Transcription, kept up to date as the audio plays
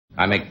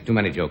I make too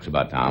many jokes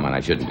about Tom, and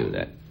I shouldn't do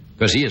that.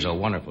 Because he is a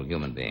wonderful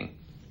human being.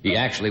 He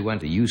actually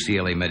went to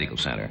UCLA Medical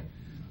Center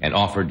and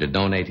offered to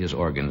donate his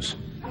organs,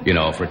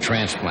 for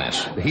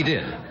transplants. He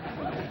did.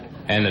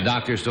 And the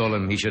doctors told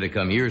him he should have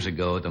come years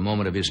ago at the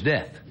moment of his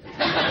death.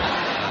 So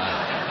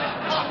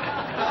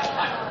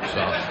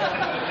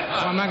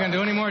I'm not going to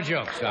do any more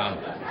jokes.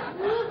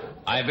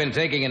 I've been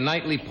taking a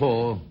nightly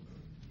poll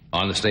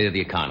on the state of the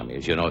economy,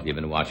 as you know if you've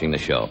been watching the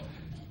show.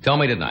 Tell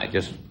me tonight,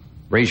 just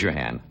raise your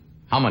hand,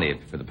 how many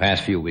for the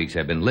past few weeks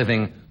have been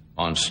living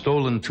on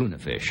stolen tuna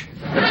fish?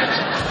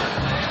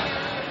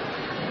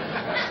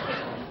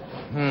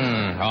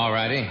 All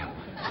righty.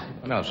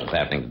 What else is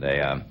happening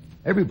today?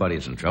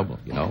 Everybody's in trouble,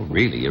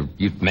 really.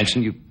 You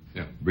mentioned you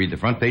read the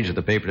front page of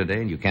the paper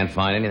today and you can't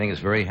find anything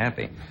that's very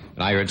happy.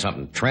 And I heard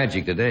something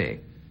tragic today.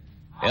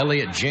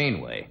 Elliot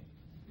Janeway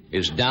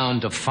is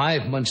down to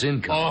 5 months'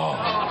 income.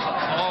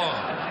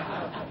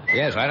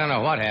 Yes, I don't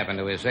know what happened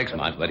to his 6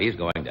 months, but he's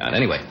going down.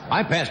 Anyway,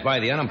 I passed by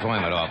the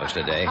unemployment office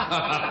today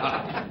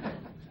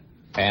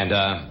and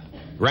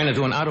ran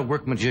into an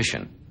out-of-work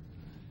magician.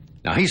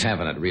 Now, he's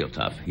having it real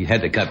tough. He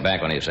had to cut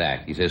back on his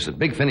act. He says the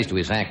big finish to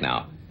his act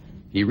now.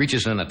 He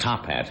reaches in a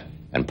top hat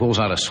and pulls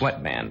out a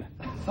sweatband.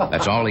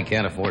 That's all he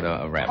can't afford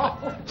to wrap.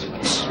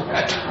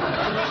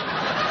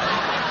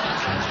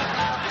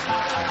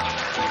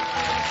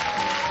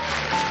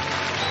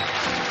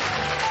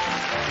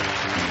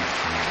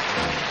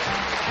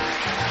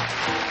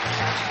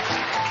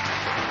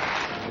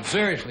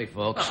 Seriously,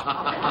 folks.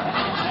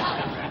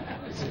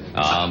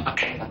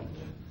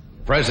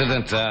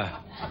 President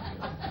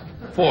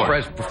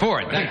Ford.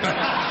 Ford.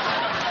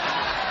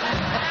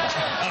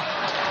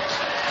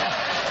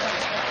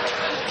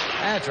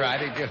 That's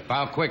right. He just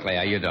how quickly.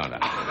 You don't know.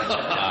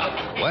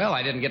 Well,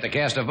 I didn't get to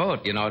cast a vote.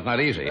 It's not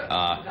easy.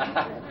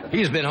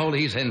 He's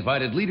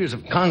invited leaders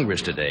of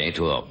Congress today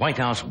to a White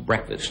House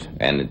breakfast,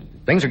 and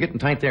things are getting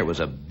tight there. It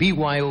was a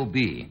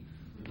BYOB,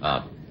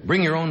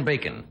 bring your own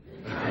bacon.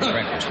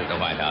 Breakfast at the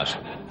White House.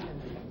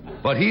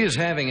 But he is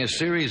having a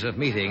series of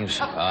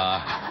meetings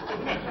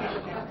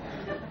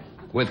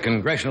with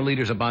congressional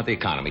leaders about the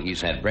economy. He's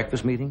had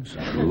breakfast meetings,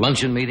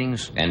 luncheon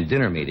meetings, and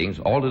dinner meetings,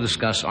 all to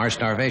discuss our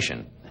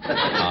starvation.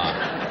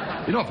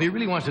 If he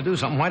really wants to do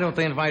something, why don't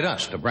they invite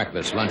us to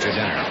breakfast, lunch, or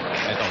dinner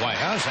at the White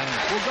House, and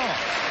we'll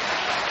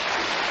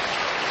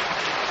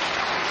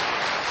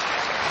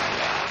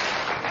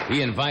go.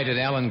 He invited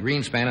Alan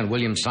Greenspan and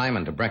William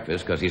Simon to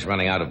breakfast because he's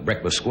running out of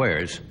breakfast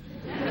squares.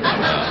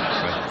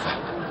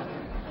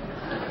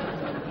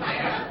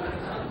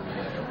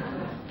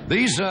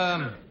 These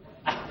aren't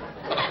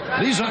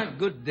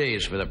good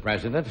days for the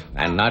president,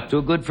 and not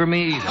too good for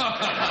me either.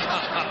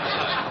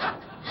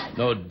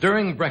 No,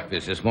 during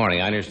breakfast this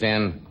morning, I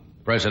understand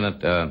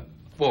President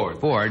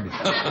Ford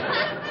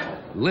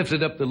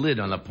lifted up the lid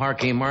on the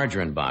parquet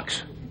margarine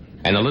box,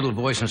 and a little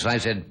voice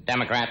inside said,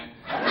 "Democrat."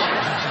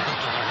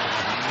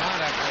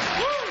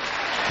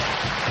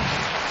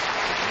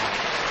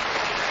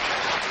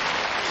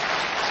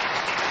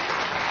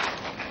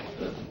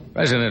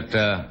 President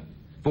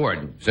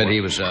Ford said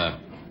he was, it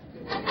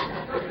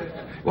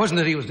wasn't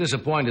that he was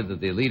disappointed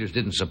that the leaders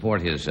didn't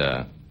support his,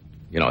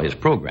 his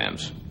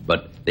programs,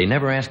 but they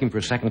never asked him for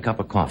a second cup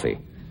of coffee.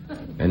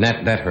 And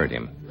that hurt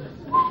him.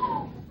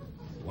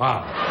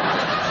 Wow.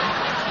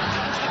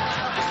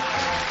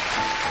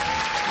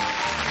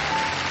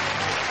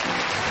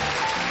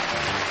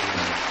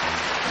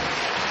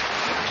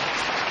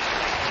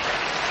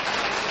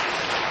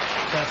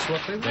 That's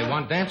what they want. They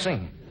want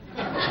dancing.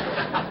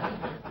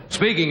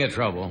 Speaking of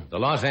trouble, the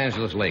Los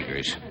Angeles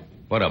Lakers,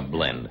 what a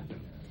blend.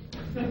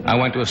 I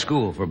went to a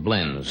school for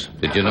blends.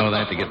 Did you know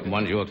that? To get from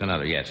one joke to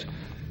another, yes.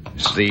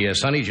 It's the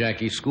Sonny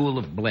Jackie School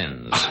of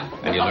Blends.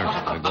 And you learn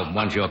to go from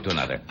one joke to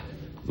another.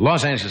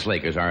 Los Angeles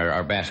Lakers are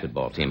our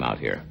basketball team out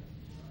here.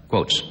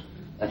 Quotes.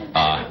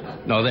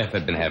 No, they've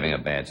been having a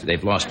bad...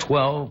 They've lost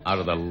 12 out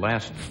of the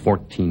last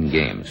 14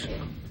 games.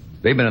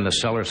 They've been in the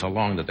cellar so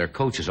long that their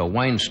coach is a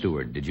wine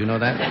steward. Did you know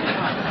that?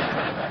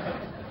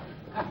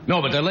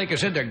 No, but the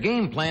Lakers said their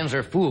game plans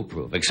are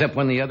foolproof, except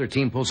when the other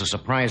team pulls a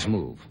surprise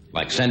move,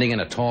 like sending in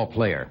a tall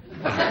player.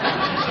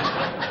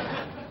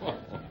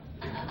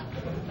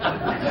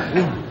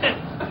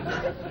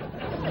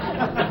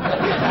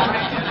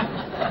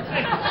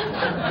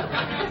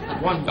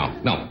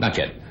 No, not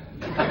yet.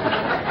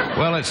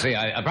 Well, let's see.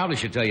 I probably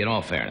should tell you in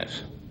all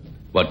fairness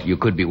what you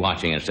could be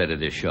watching instead of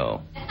this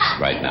show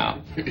right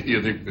now.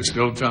 You think there's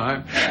still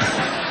time?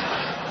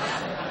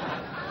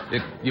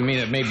 You mean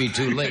it may be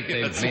too late?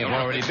 They may have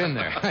already been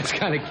there. That's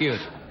kind of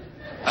cute.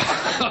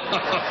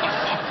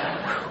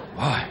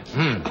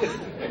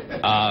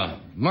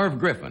 Merv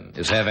Griffin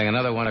is having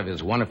another one of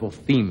his wonderful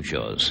theme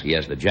shows. He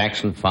has the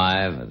Jackson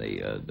Five,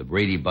 the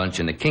Brady Bunch,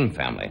 and the King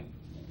family,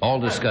 all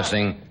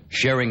discussing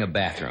sharing a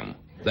bathroom.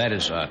 That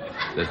is the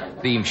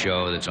theme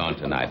show that's on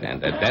tonight,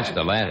 and that's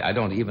the last. I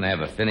don't even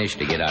have a finish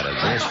to get out of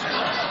this.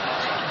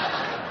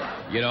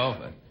 You know,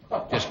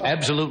 just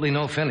absolutely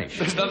no finish.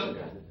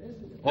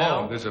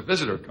 Oh, there's a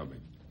visitor coming.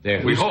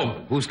 We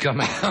hope. Who's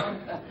coming?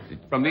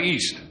 From the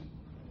east.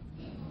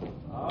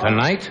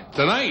 Tonight?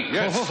 Tonight,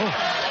 yes.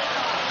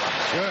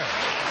 Sure.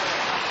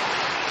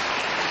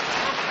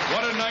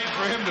 What a night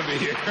for him to be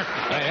here.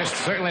 That's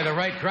certainly the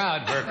right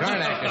crowd for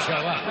Carnac to show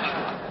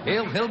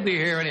up. He'll be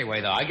here anyway,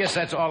 though. I guess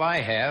that's all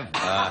I have.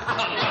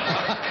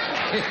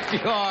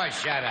 Oh,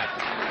 shut up.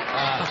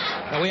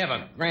 We have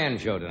a grand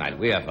show tonight.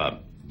 We have a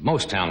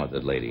most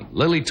talented lady.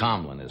 Lily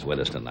Tomlin is with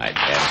us tonight.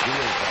 And she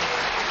is...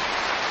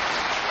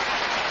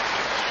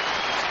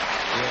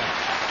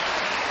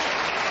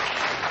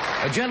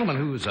 A gentleman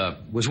who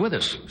was with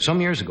us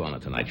some years ago on the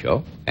Tonight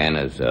Show and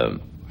is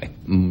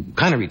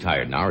kind of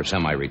retired now, or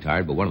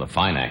semi-retired, but one of the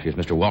fine actors,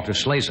 Mr. Walter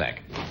Slezak,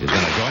 is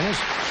going to join us.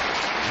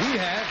 We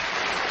have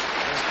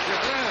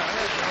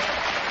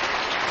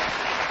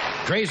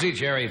Crazy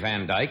Jerry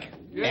Van Dyke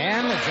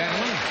and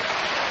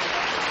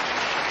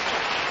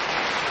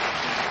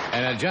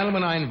a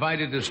gentleman I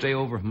invited to stay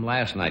over from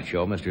last night's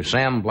show, Mr.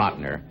 Sam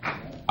Blotner.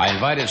 I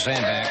invited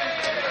Sam back.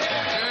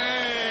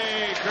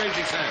 Hey,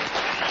 Crazy Sam.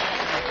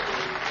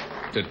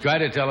 To try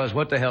to tell us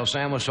what the hell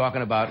Sam was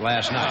talking about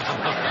last night.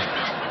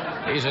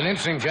 He's an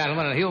interesting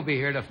gentleman, and he'll be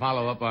here to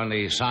follow up on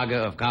the saga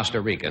of Costa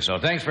Rica. So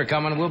thanks for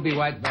coming. We'll be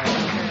right back. We'll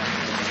be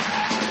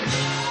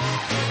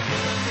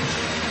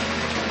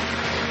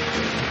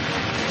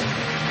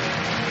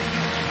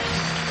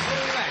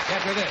back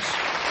after this.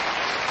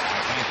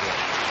 Thank you.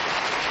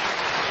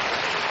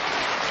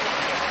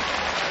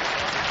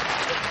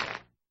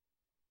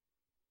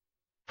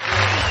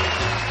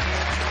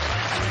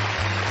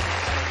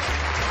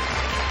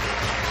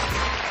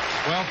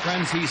 Well,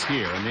 friends, he's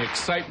here, and the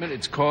excitement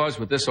it's caused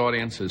with this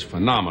audience is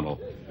phenomenal.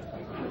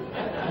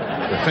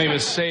 The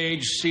famous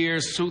sage, seer,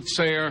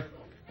 soothsayer,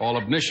 all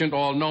omniscient,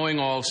 all-knowing,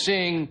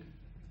 all-seeing,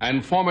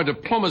 and former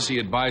diplomacy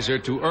advisor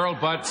to Earl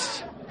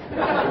Butts,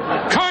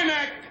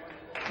 Carnac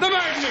the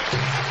Magnet!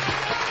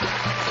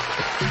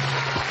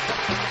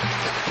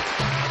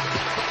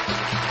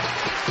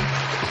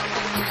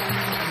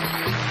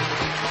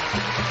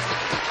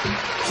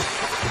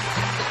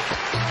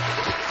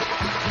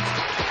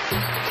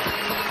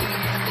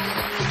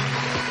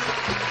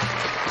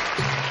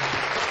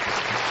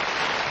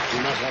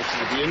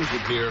 The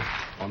injured here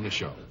on the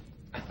show.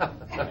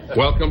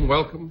 Welcome,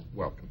 welcome,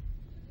 welcome.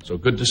 So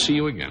good to see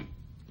you again.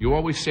 You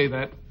always say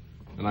that,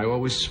 and I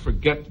always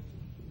forget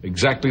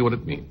exactly what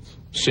it means.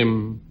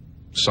 Sim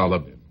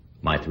salabim.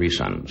 My three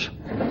sons. Sim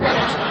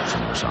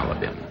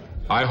salabim.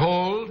 I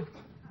hold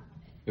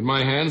in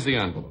my hands the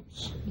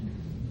envelopes.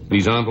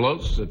 These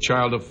envelopes, a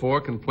child of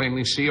 4 can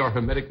plainly see, are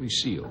hermetically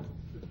sealed.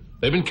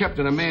 They've been kept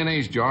in a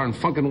mayonnaise jar in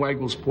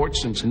Funkenwaggle's porch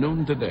since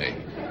noon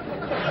today.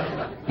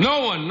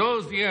 No one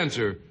knows the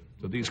answer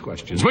to these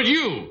questions, but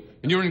you,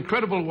 in your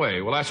incredible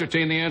way, will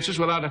ascertain the answers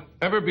without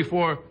ever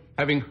before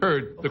having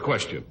heard the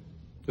question.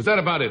 Is that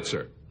about it,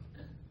 sir?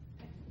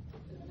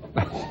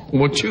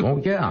 Won't you?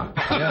 Oh, yeah.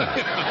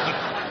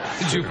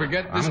 Did you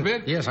forget this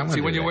bit? Yes, I'm going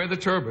to See, when you wear the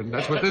turban,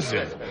 that's what this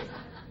is.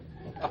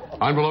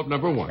 Envelope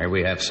number 1. May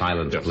we have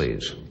silence, Yes.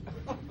 please?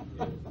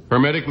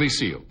 Hermetically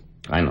sealed.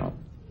 I know.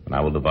 And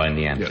I will divine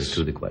the answers Yes.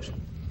 to the question.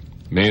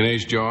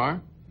 Mayonnaise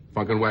jar,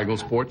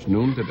 Funkenwaggle's porch,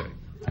 noon today.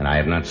 And I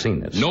have not seen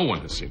this. No one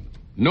has seen it.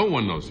 No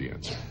one knows the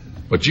answer.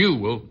 But you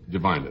will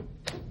divine it.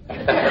 Let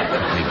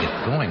me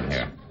get going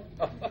here.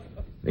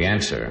 The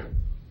answer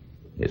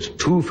is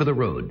 2 for the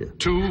road.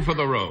 2 for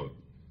the road.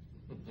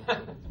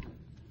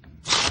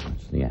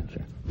 That's the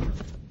answer.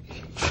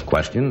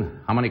 Question,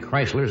 how many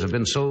Chryslers have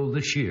been sold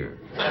this year?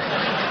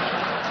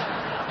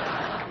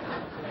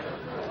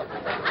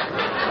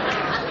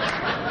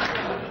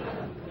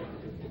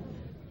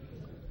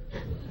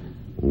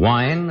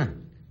 Wine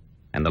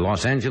and the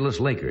Los Angeles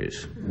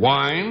Lakers.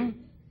 Wine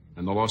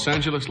and the Los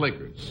Angeles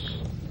Lakers.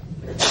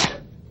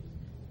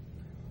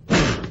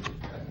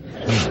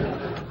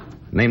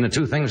 Name the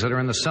 2 things that are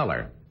in the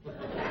cellar.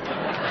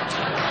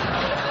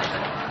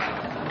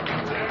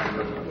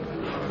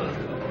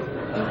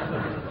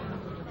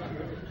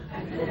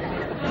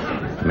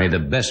 May the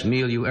best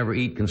meal you ever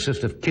eat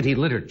consist of kitty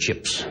litter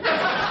chips.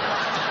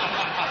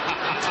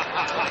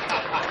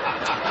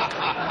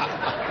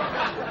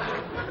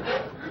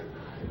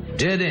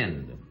 Dead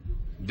end.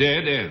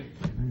 Dead end.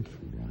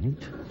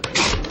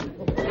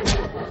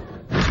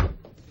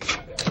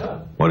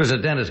 What does a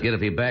dentist get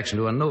if he backs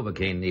into a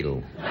Novocaine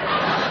needle?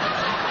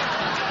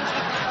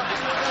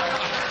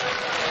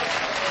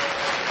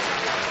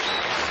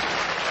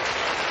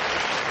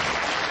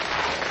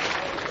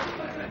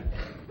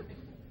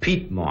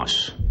 Peat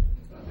moss.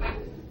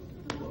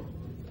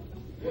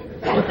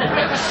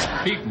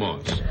 Peat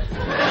moss.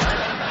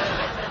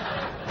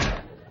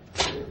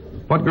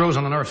 What grows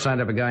on the north side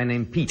of a guy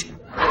named Pete?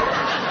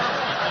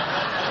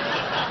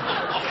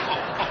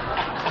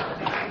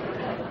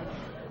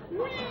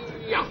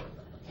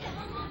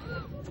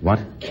 What?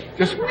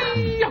 Just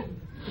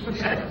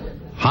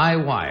High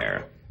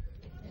wire.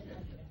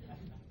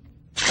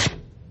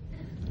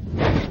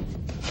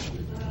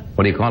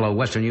 What do you call a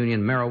Western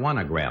Union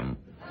marijuana-gram?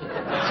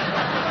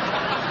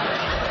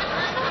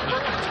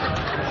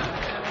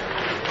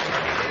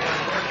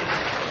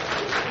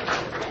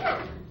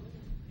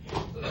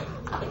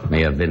 May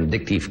May a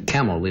vindictive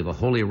camel leave a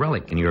holy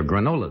relic in your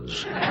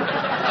granolas.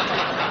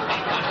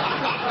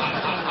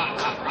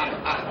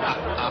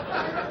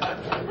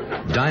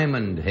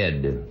 Diamond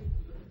Head.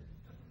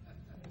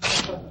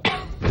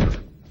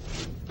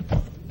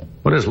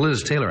 What does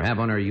Liz Taylor have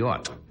on her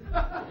yacht?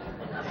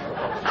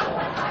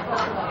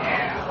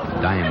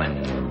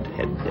 Diamond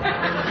Head.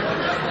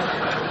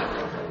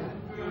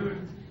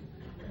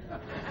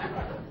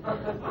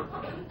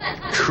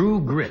 True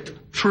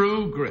Grit.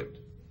 True Grit.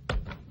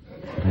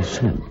 I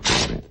said.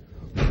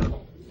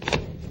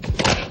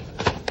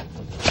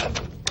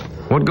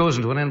 What goes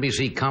into an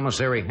NBC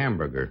commissary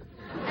hamburger?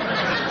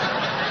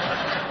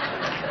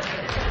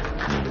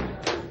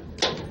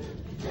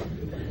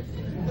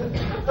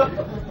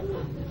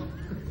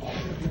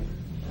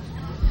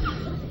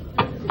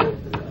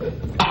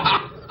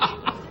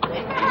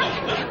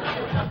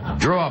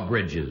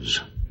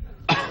 Drawbridges.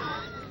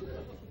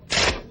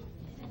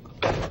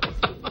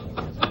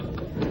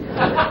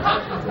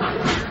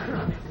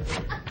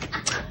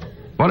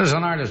 What does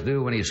an artist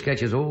do when he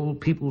sketches old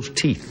people's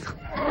teeth?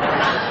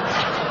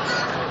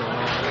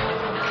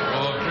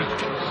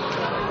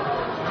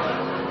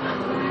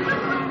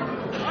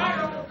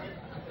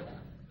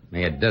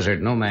 May a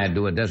desert nomad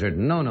do a desert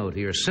no-no to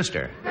your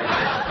sister?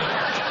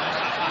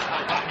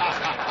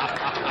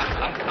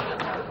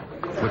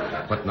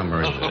 What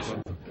number is this?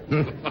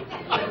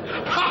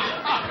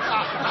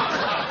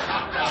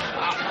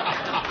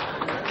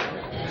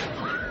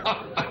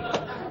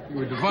 You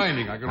were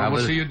divining. I can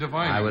almost see you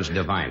divining. I was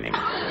divining.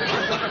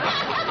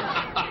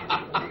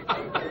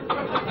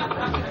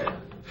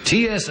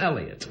 T.S.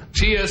 Eliot.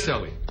 T.S.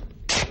 Eliot.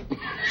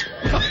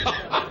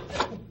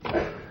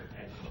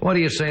 What do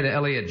you say to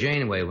Elliot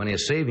Janeway when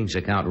his savings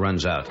account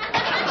runs out?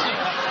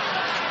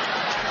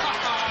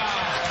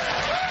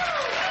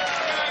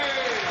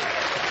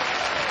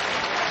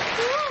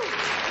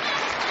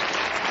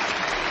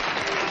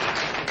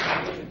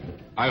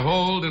 I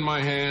hold in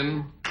my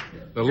hand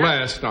the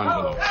last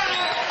envelope.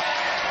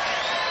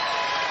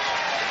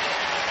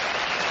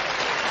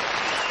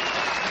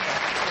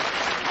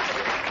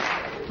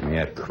 May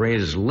a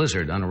crazed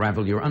lizard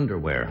unravel your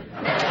underwear.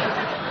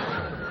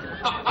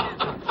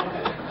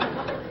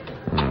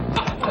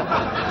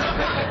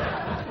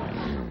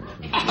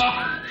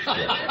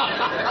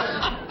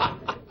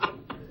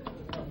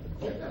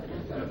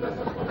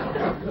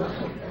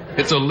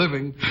 It's a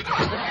living.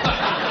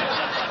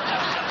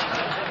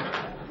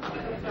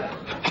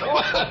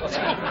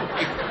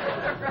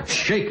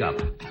 Shake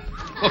up.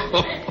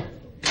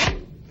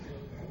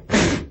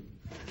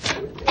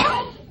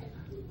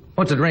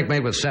 What's a drink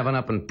made with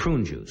 7-Up and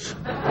prune juice? Shake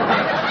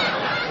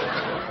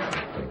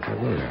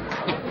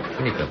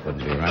up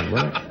wouldn't be right,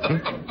 would it?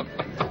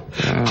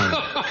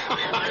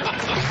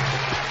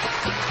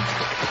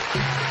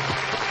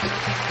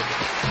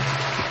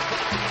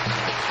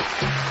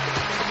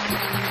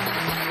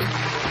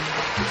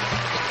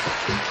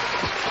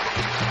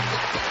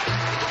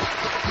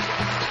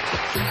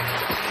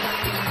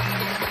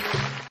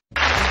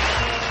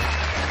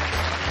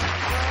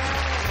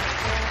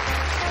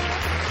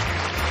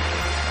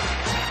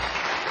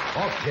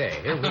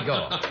 Okay, here we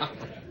go.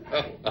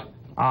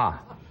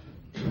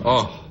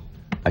 Oh.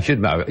 I should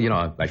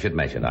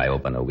mention I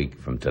open a week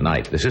from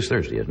tonight. This is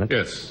Thursday, isn't it?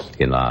 Yes.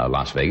 In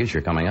Las Vegas,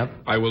 you're coming up?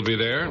 I will be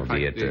there. We'll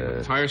be the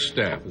entire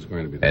staff is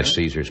going to be there. At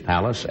Caesar's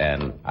Palace,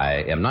 and I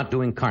am not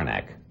doing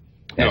Carnac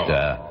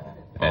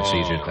at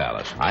Caesar's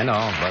Palace. I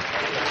know, but...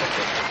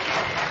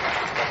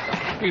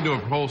 You do a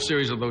whole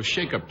series of those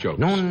shake-up jokes.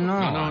 No.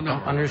 I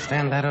don't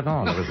understand that at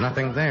all. There was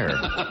nothing there.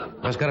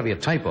 There's got to be a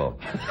typo.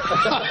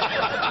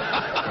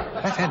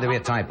 That had to be a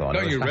typo.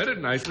 No, you read it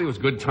nicely. It was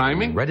good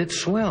timing. Read it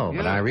swell,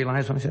 but I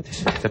realized when I said, this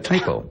is a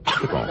typo.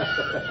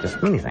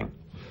 Just anything.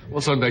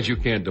 Well, sometimes you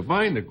can't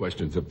divine the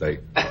questions if they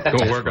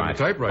don't work on the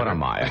typewriter. What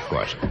am I, of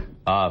course.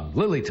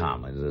 Lily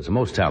Tomlin is a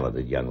most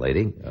talented young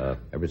lady.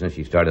 Ever since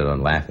she started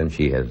on Laugh-In,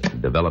 she has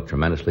developed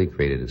tremendously,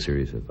 created a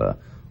series of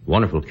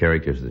wonderful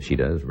characters that she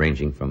does,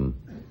 ranging from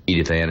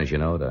Edith Ann, as you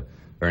know, to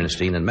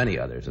Ernestine and many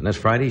others. And this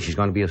Friday, she's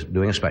going to be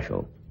doing a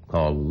special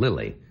called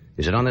Lily.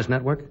 Is it on this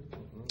network?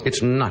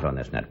 It's not on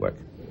this network.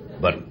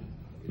 But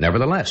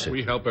nevertheless...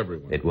 We help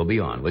everyone. It will be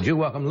on. Would you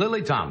welcome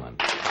Lily Tomlin?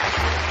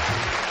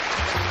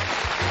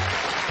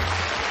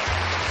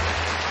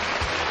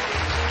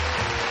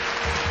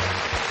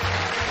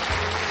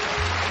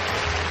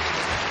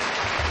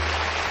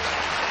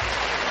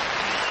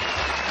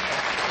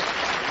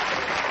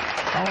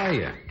 How are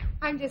you?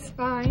 I'm just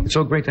fine. It's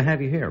so great to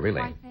have you here,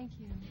 really. Why, thank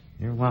you.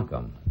 You're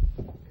welcome.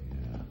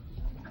 Yeah.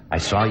 I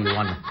saw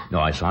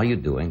you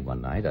doing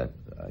one night, I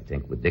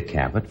think, with Dick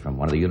Cavett from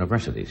one of the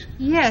universities.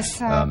 Yes.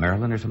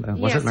 Maryland or something?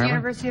 Was it Maryland?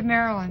 University of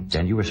Maryland.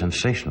 And you were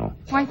sensational.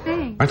 Why,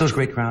 thanks. Aren't those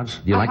great crowds?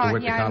 Do you like to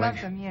work yeah, the college? I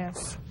love them,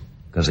 yes.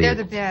 They're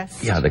the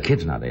best. Yeah, the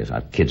kids nowadays,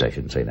 kids I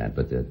shouldn't say that,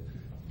 but the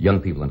young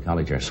people in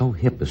college are so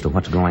hip as to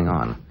what's going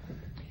on.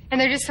 And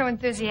they're just so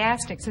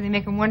enthusiastic, so they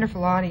make a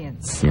wonderful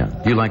audience. Yeah.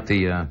 Do you like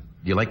the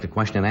you like the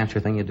question and answer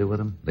thing you do with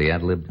them? The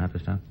ad-lib type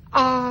of stuff?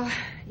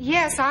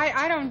 Yes,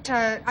 I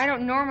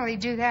don't normally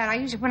do that. I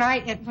usually, when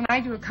I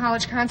do a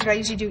college concert, I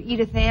usually do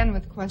Edith Ann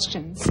with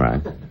questions.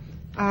 Right.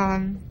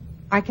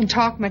 I can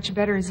talk much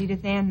better as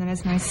Edith Ann than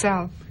as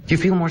myself. Do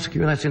you feel more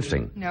secure? That's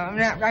interesting. No,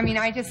 I mean,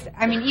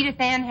 Edith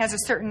Ann has a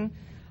certain,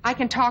 I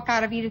can talk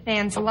out of Edith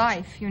Ann's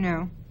life, you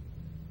know.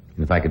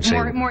 If I could say...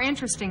 More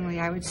interestingly,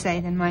 I would say,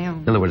 than my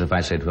own. In other words, if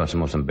I said what's the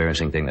most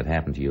embarrassing thing that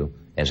happened to you,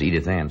 as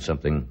Edith Ann,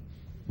 something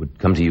would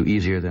come to you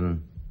easier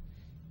than...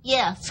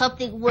 Yeah,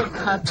 something would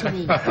come to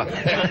me.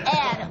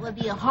 And it would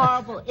be a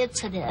horrible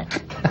incident.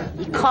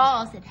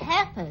 Because it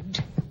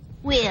happened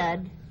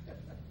when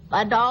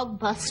my dog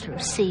Buster,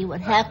 see,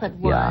 what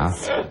happened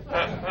was...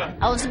 Yeah.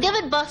 I was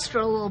giving Buster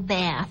a little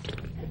bath.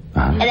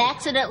 And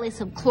accidentally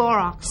some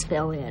Clorox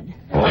fell in.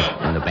 Oh,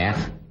 in the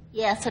bath?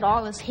 Yes, and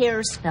all his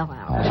hairs fell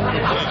out.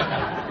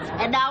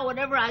 And now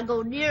whenever I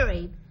go near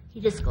him, he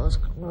just goes...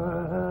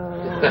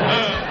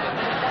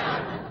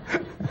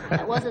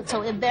 It wasn't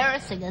so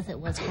embarrassing as it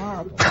was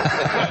horrible. You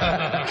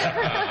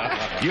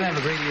have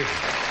a great ear.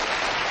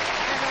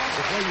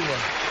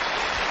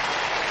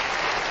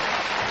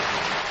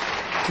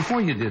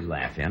 Before you did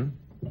laugh in,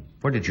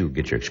 where did you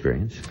get your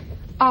experience?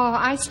 Oh,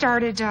 I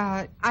started,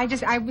 I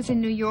was in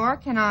New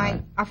York,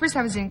 and first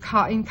I was in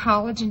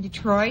college in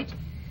Detroit,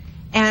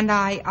 and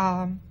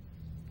I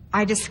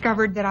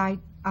discovered that I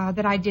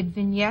did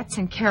vignettes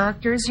and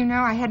characters, you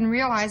know. I hadn't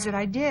realized that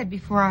I did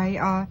before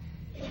I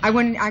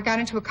got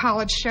into a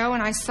college show,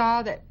 and I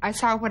saw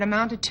what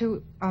amounted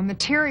to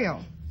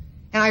material,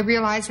 and I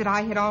realized that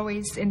I had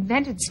always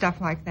invented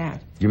stuff like that.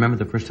 Do you remember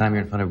the first time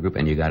you're in front of a group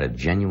and you got a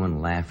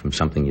genuine laugh from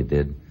something you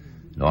did,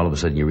 and all of a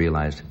sudden you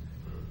realized,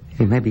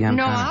 hey, maybe I'm...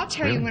 No, I'll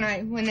tell you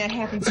when that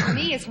happens to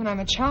me is when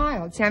I'm a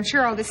child. See, I'm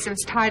sure all this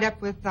was tied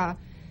up with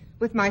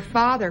my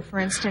father, for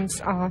instance,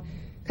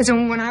 because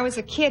when I was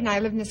a kid, and I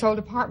lived in this old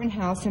apartment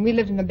house, and we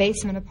lived in a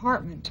basement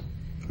apartment.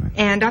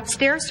 And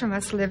upstairs from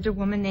us lived a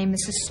woman named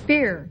Mrs.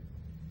 Spear,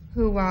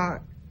 who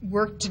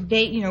worked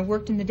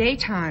in the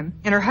daytime,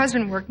 and her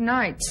husband worked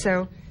nights.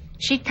 So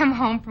she'd come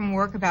home from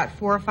work about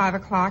 4 or 5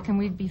 o'clock, and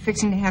we'd be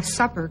fixing to have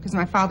supper because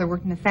my father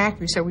worked in the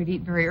factory, so we'd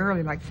eat very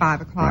early, like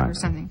 5 o'clock or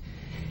something.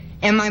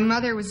 And my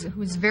mother was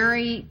always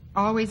very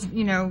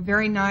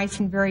nice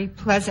and very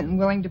pleasant and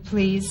willing to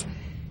please.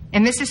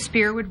 And Mrs.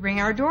 Spear would ring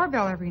our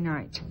doorbell every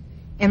night,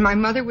 and my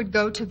mother would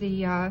go to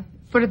the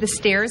foot of the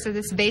stairs of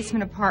this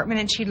basement apartment,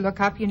 and she'd look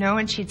up,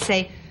 and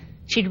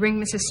she'd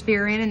ring Mrs.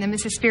 Spear in, and then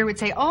Mrs. Spear would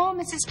say, "Oh,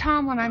 Mrs.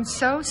 Tomlin, I'm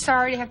so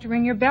sorry to have to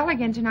ring your bell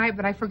again tonight,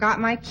 but I forgot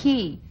my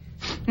key."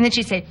 And then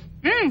she'd say,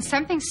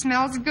 "Something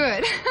smells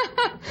good."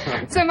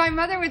 So my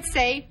mother would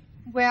say,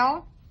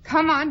 "Well,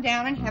 come on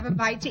down and have a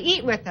bite to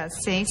eat with us,"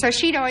 see? So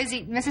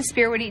Mrs.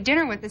 Spear would eat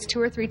dinner with us 2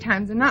 or 3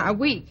 times a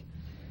week.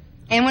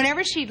 And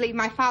whenever she'd leave,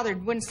 my father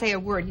wouldn't say a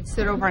word. He'd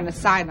sit over on the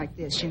side like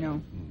this,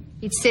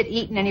 He'd sit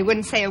eating, and he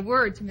wouldn't say a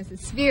word to Mrs.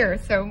 Spear.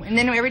 And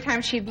then every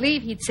time she'd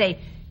leave, he'd say,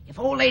 "If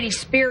old lady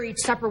Spear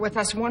eats supper with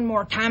us one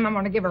more time, I'm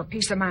going to give her a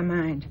piece of my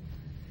mind."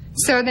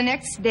 So the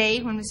next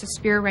day, when Mrs.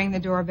 Spear rang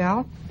the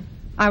doorbell,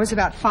 I was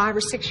about 5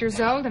 or 6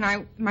 years old,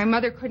 and my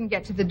mother couldn't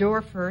get to the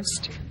door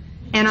first.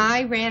 And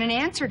I ran and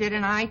answered it,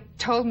 and I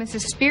told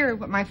Mrs. Spear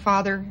what my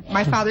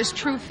father's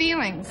true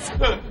feelings.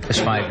 As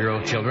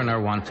 5-year-old children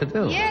are wont to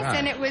do. Yes, Right.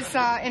 and it was,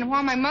 and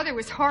while my mother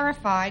was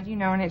horrified,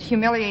 and it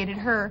humiliated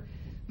her,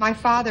 my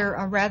father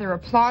rather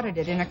applauded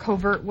it in a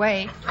covert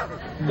way.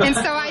 And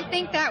so I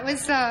think that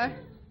was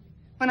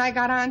when I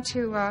got on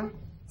to,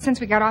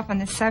 since we got off on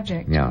this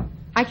subject. Yeah.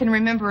 I can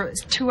remember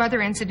 2 other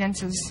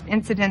incidents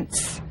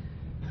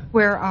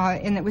where,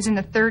 and it was in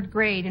the 3rd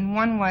grade, and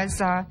one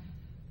was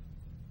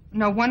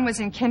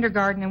in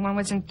kindergarten and one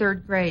was in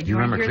 3rd grade. Do you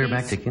remember clear these?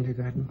 back to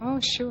kindergarten? Oh,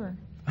 sure.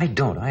 I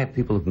don't. I have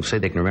people who can say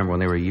they can remember when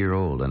they were a year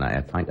old, and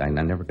I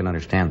never can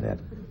understand that.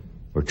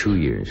 Or 2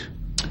 years.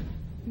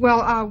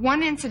 Well,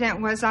 one incident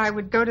was I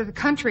would go to the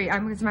country,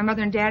 because my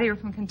mother and daddy were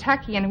from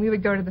Kentucky, and we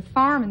would go to the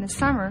farm in the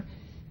summer.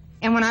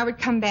 And when I would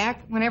come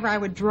back, whenever I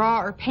would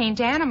draw or paint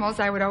animals,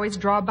 I would always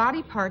draw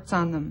body parts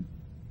on them.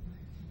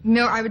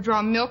 I would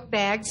draw milk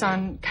bags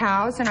on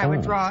cows, and I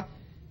would draw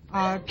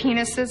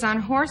penises on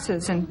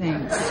horses and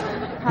things.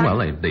 Well,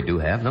 they do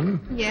have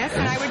them. Yes,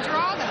 and I would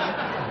draw them.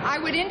 I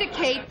would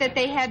indicate that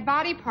they had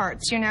body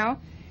parts, And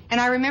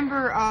I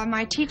remember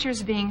my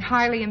teachers being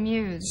highly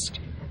amused.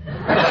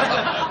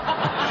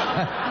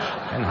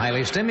 And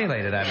highly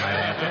stimulated, I might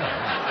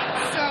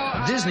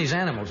add. So, Disney's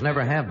animals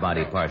never have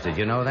body parts. Did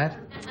you know that?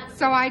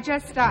 So I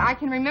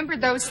can remember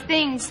those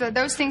things.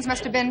 Those things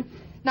must have been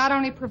not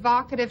only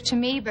provocative to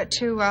me, but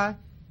to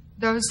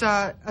those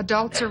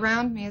adults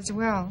around me as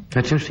well.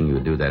 That's interesting you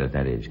would do that at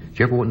that age. Did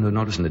you ever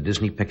notice in the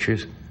Disney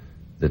pictures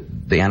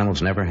that the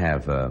animals never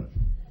have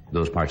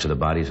those parts of the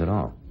bodies at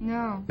all?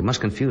 No. It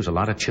must confuse a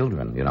lot of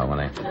children,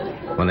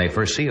 when they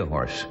first see a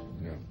horse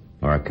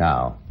or a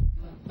cow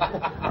or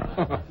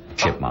a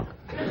chipmunk.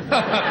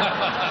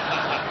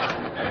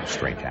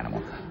 Strange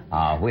animal.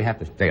 We have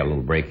to take a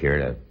little break here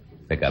to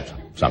pick up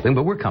something,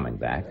 but we're coming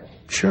back.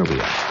 Sure we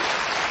are.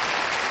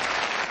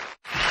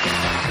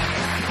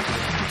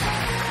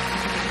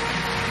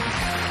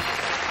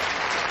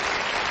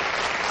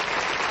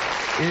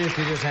 If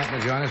you just happen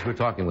to join us, we're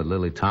talking with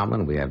Lily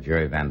Tomlin. We have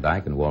Jerry Van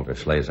Dyke and Walter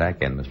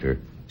Slezak and Mr.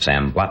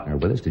 Sam Blotner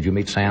with us. Did you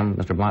meet Sam,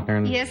 Mr.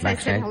 Blotner? Yes, I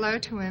said hello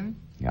to him.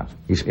 Yeah,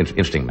 he's an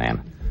interesting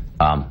man.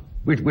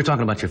 We're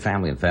talking about your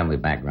family and family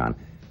background.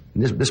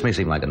 This may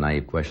seem like a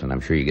naive question. I'm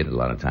sure you get it a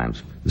lot of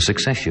times. The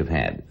success you've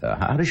had,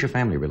 how does your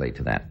family relate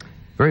to that?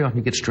 Very often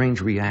you get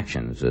strange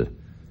reactions.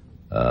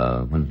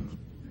 When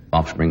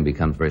offspring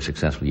becomes very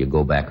successful, you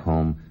go back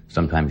home.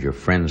 Sometimes your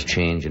friends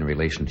change in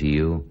relation to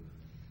you.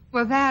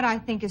 Well, that I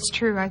think is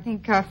true. I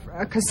think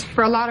because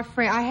for a lot of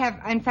friends, I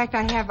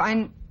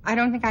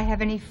don't think I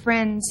have any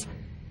friends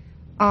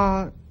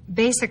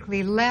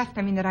basically left.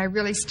 I mean, that I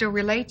really still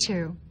relate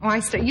to.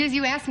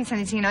 You asked me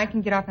something, and I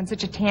can get off on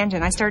such a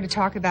tangent. I started to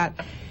talk about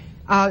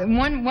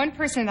one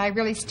person that I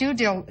really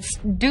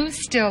do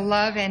still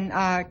love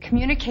and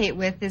communicate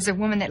with is a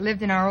woman that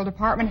lived in our old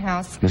apartment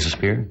house. Mrs.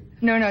 Spear?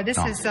 No, this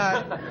is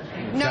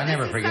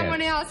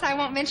someone else. I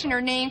won't mention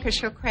her name because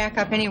she'll crack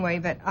up anyway,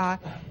 but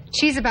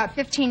she's about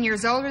 15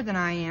 years older than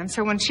I am.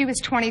 So when she was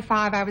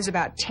 25, I was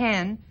about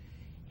 10,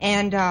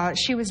 and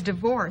she was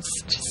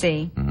divorced,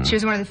 see. Mm-hmm. She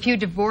was one of the few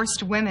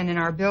divorced women in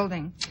our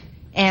building.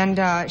 And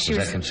she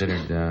was... that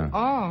considered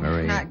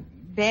very... not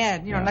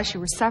bad, unless you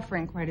were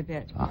suffering quite a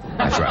bit. Oh,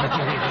 that's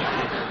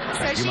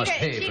right. So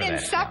she didn't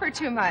suffer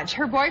too much.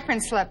 Her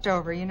boyfriend slept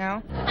over,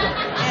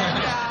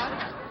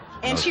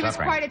 And she was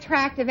quite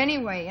attractive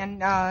anyway,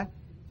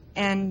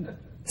 and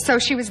so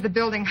she was the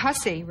building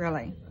hussy,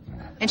 really.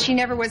 And she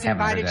never was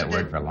invited to the...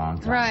 word for a long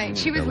time. Right.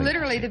 She was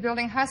literally the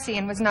building hussy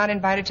and was not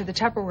invited to the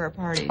Tupperware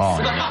parties. Oh,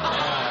 no.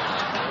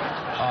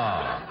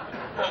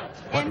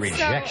 What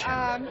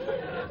rejection.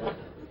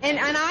 And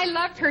I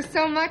loved her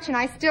so much, and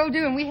I still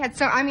do, and we had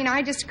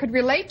I just could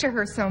relate to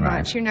her so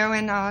much,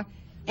 and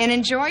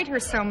enjoyed her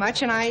so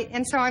much,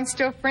 and so I'm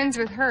still friends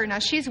with her. Now,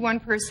 she's one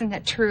person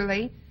that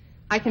truly...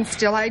 I can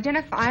still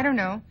identify. I don't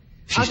know.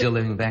 She's still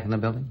living back in the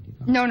building?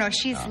 No.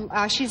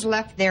 She's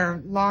left there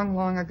long,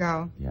 long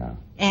ago. Yeah.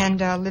 And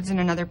lives in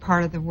another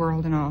part of the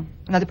world and all.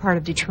 Another part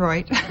of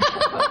Detroit. But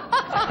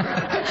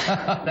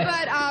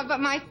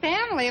my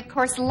family, of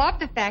course, loved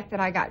the fact that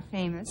I got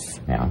famous.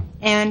 Yeah.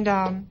 And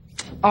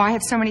I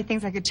have so many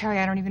things I could tell you.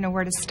 I don't even know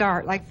where to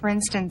start. Like, for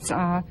instance,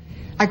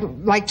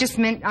 just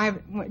when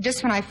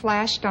I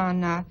flashed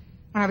on.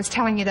 When I was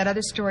telling you that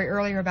other story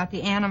earlier about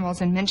the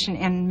animals and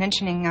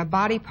mentioning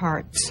body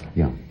parts,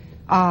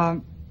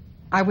 I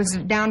was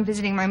down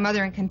visiting my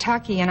mother in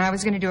Kentucky, and I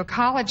was going to do a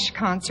college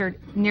concert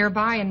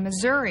nearby in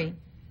Missouri.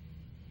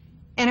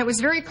 And it was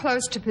very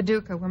close to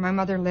Paducah, where my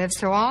mother lived,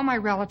 so all my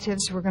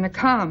relatives were going to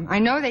come. I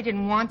know they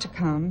didn't want to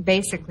come,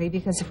 basically,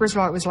 because, first of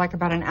all, it was like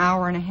about an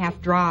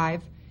hour-and-a-half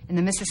drive, and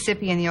the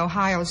Mississippi and the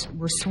Ohios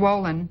were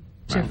swollen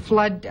to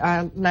flood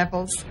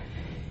levels.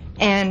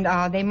 And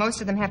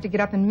most of them have to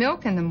get up and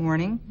milk in the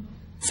morning.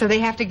 So they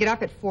have to get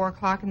up at 4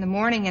 o'clock in the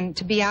morning, and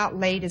to be out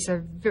late is a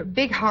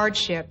big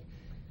hardship.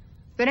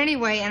 But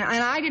anyway, and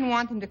I didn't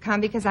want them to come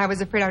because I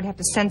was afraid I would have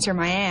to censor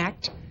my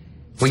act.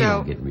 Well, you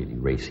don't get really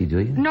racy, do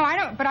you? No, I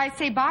don't, but I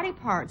say body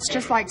parts,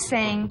 just like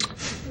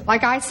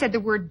I said the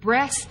word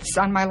breasts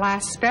on my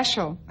last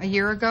special a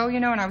year ago,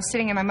 and I was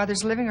sitting in my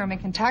mother's living room in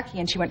Kentucky,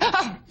 and she went,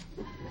 oh!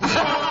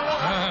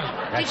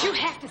 Did you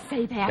have to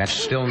say that? That's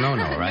still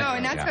no-no, right? No,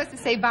 and not supposed to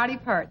say body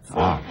parts.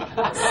 Oh.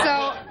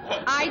 So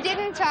I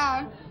didn't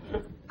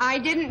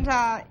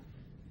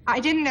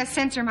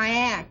censor my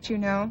act,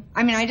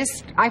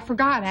 I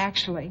forgot,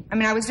 actually.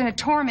 I was in a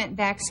torment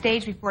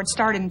backstage before it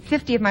started, and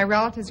 50 of my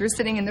relatives were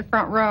sitting in the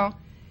front row.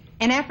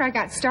 And after I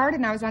got started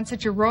and I was on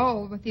such a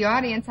roll with the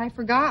audience, I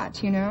forgot,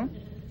 So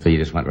you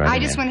just went right ahead.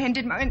 I just went ahead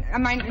and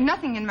did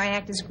nothing in my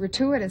act is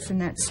gratuitous in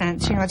that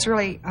sense. It's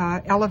really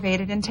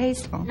elevated and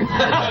tasteful.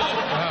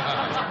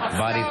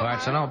 Body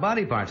parts and all.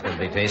 Body parts can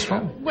be tasteful.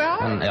 Well.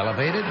 And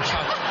elevated. Hold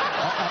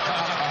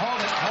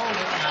it.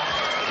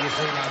 You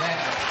see, now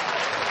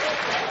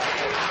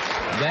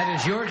that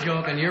is your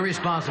joke, and you're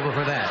responsible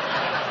for that.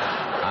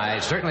 I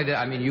certainly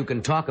did. You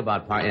can talk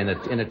about in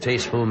a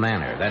tasteful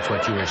manner. That's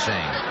what you were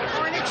saying.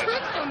 Or in a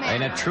truthful manner.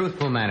 In a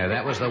truthful manner.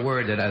 That was the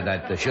word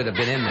that should have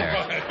been in there.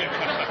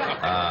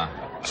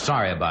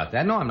 Sorry about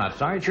that. No, I'm not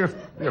sorry. It's your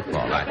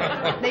fault.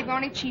 They've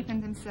only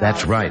cheapened themselves.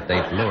 That's right.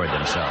 They've lowered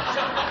themselves.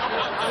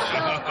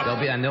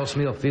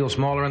 They'll feel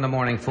smaller in the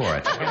morning for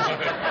it.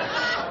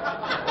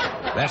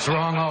 That's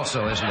wrong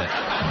also, isn't it?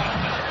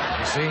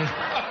 You see?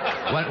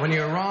 When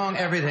you're wrong,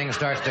 everything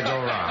starts to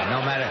go wrong,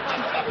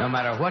 no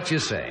matter what you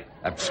say.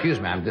 Excuse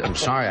me, I'm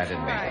sorry I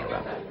didn't mean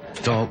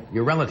that. So,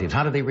 your relatives,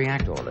 how did they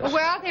react to all this?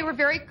 Well, they were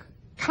very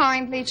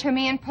kindly to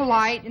me and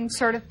polite and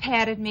sort of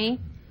patted me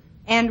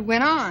and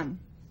went on,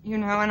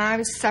 and I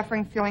was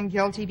suffering, feeling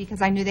guilty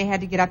because I knew they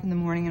had to get up in the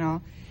morning and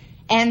all.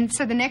 And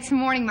so the next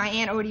morning, my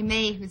Aunt Odie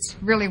Mae, who's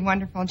really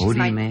wonderful. And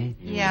Odie Mae?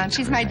 Yeah, and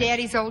she's my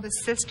daddy's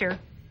oldest sister.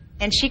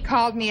 And she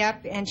called me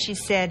up and she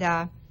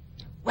said,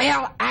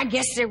 well, I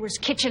guess there was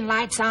kitchen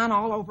lights on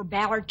all over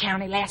Ballard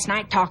County last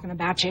night talking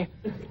about you.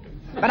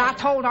 But I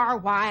told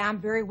R.Y. I'm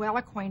very well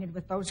acquainted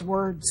with those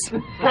words.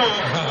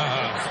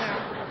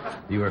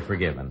 You were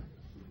forgiven.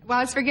 Well,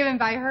 I was forgiven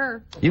by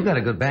her. You've got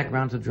a good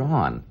background to draw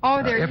on.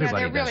 Oh, they're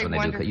everybody they're does really when they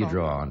wonderful. do. You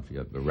draw on for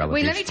your relatives,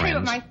 Wait, let me tell you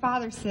what my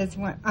father says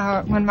when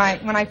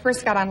I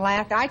first got on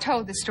Laugh. I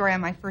told this story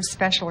on my first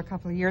special a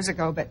couple of years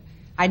ago, but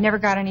I never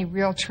got any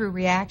real true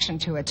reaction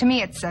to it. To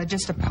me, it's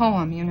just a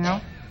poem, you know.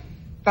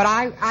 But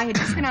I had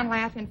just been on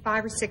Laugh in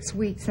 5 or 6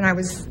 weeks,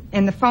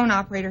 and the phone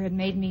operator had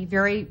made me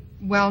very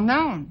well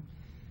known,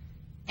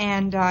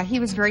 and he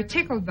was very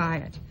tickled by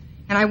it.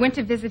 And I went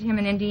to visit him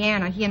in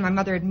Indiana. He and my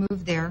mother had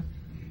moved there,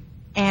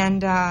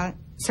 and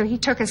so he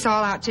took us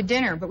all out to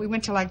dinner. But we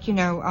went to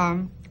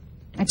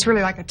it's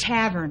really like a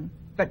tavern,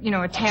 but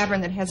a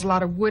tavern that has a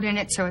lot of wood in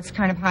it, so it's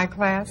kind of high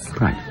class.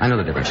 Right, I know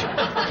the difference.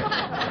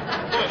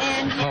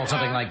 And Called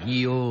something like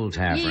Ye Old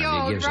Tavern. Ye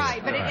Old,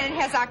 right, but it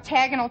has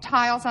octagonal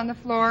tiles on the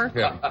floor,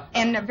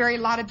 and a very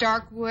lot of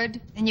dark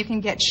wood, and you can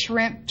get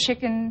shrimp,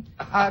 chicken,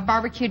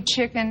 barbecued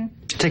chicken.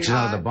 It takes it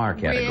out of the bar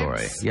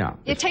category. Ribs. Yeah.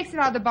 It takes it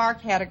out of the bar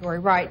category,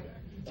 right?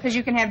 Because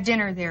you can have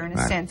dinner there in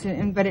a sense,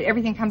 but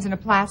everything comes in a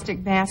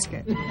plastic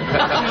basket. But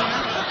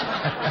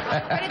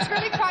it's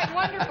really quite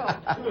wonderful.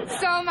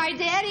 So my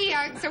daddy,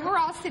 so we're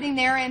all sitting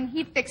there, and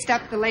he fixed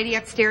up the lady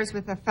upstairs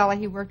with a fella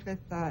he worked with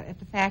at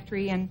the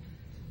factory, and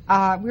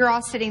we were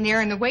all sitting there,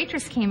 and the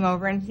waitress came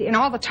over, and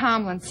all the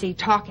Tomlins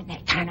talk in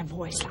that kind of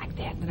voice like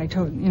that I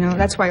told you.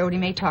 That's why Odie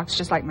May talks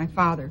just like my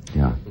father.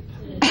 Yeah.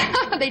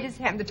 They just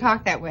happen to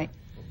talk that way.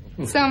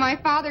 So my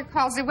father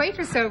calls the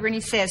waitress over, and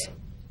he says,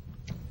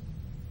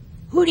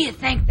 "Who do you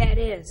think that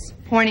is?"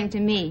 Pointing to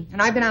me.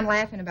 And I've been on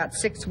Laugh in about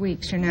 6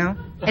 weeks, And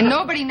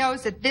nobody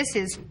knows that this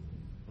is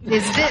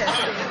this. So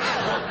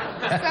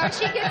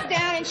she gets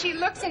down and she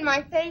looks in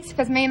my face,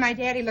 because me and my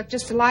daddy look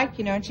just alike,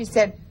 and she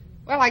said,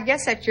 "Well, I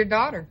guess that's your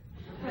daughter."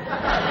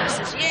 I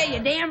says, "Yeah,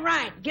 you're damn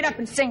right. Get up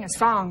and sing a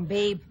song,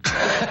 babe."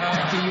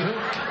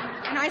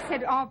 And I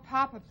said, "Oh,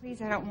 Papa,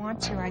 please, I don't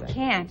want to. I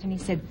can't." And he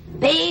said,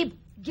 "Babe,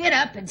 get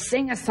up and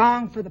sing a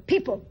song for the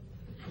people."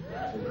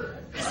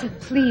 I said,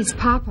 "Please,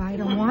 Papa, I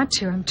don't want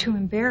to. I'm too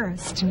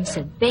embarrassed." And he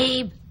said,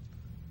 "Babe,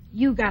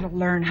 you got to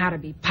learn how to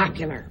be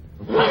popular."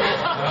 Well,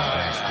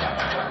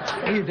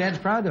 your dad's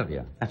proud of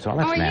you. That's all.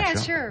 That's natural.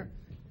 Yeah, sure.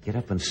 Get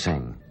up and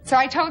sing. So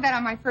I told that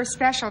on my first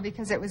special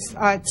because it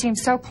seemed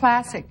so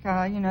classic,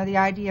 the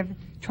idea of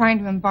trying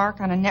to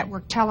embark on a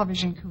network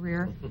television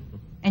career,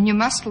 and you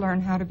must learn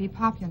how to be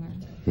popular.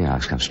 Yeah,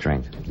 it's kind of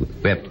strange.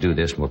 We have to do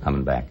this, and we're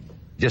coming back.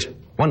 Just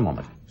one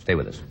moment. Stay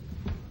with us.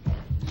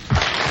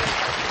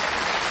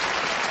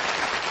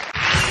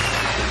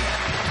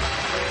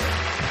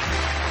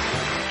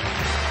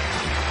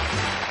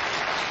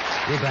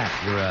 We're back.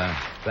 You're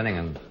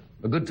spending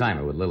a good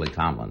time with Lily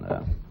Tomlin.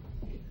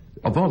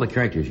 Of all the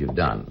characters you've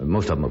done,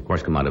 most of them, of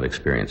course, come out of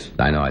experience.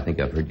 I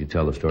think I've heard you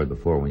tell the story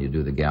before when you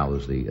do the gal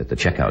who's at the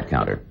checkout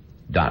counter.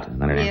 Dot, isn't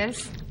that her name?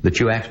 Yes. That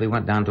you actually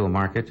went down to a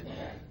market,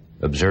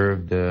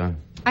 observed...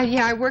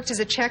 I worked as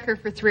a checker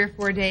for 3 or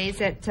 4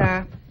 days at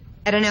an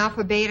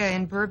Alpha Beta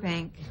in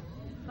Burbank.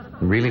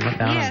 Really went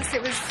down? Yes,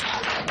 it was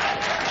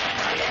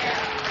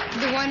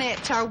the one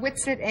at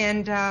Whitsett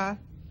and...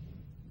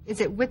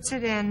 is it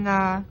Whitsett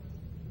and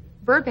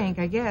Burbank,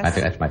 I guess? I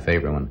think that's my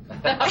favorite one.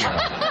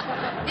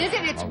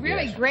 Isn't it? It's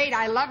really great.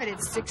 I love it.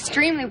 It's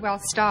extremely well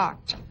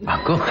stocked.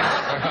 Oh, good.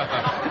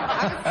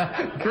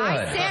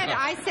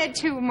 I said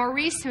to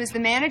Maurice, who is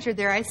the manager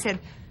there, I said,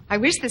 "I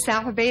wish this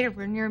Alpha Beta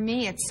were near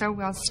me. It's so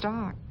well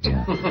stocked."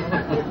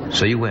 Yeah.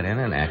 So you went in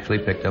and actually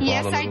picked up all the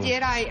Yes, I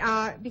did.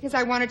 Because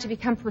I wanted to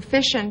become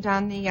proficient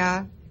on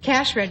the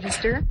cash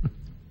register.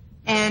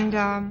 And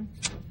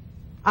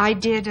I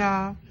did...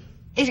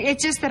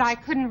 It's just that I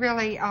couldn't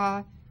really...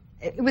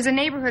 it was a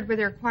neighborhood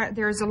where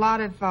there's a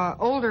lot of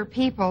older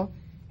people,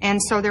 and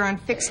so they're on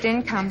fixed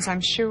incomes, I'm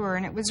sure.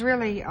 And it was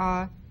really...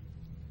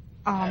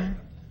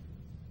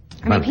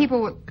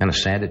 people... Kind of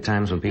sad at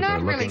times when people are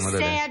looking... Not really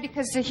sad,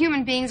 because the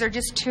human beings are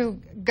just too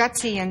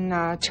gutsy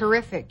and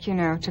terrific,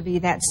 to be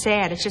that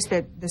sad. It's just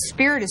that the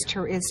spirit is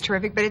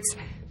terrific, but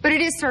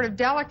it is sort of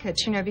delicate,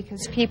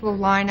 because people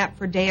line up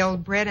for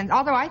day-old bread. And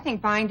although I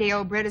think buying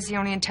day-old bread is the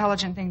only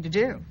intelligent thing to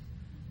do.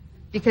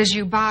 Because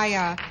you buy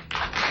a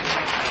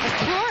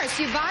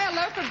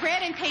loaf of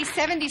bread and pay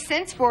 70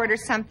 cents for it or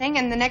something,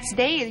 and the next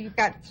day you've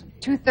got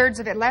 2/3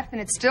 of it left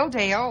and it's still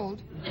day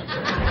old. You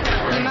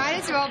might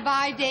as well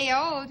buy day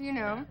old,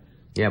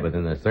 Yeah, but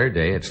then the third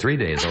day, it's 3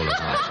 days old.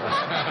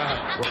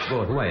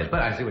 Go away.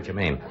 But I see what you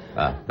mean.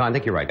 No, I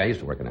think you're right. I used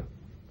to work in a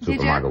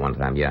supermarket one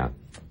time, yeah.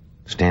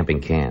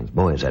 Stamping cans.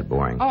 Boy, is that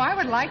boring. Oh, I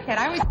would like that.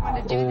 I always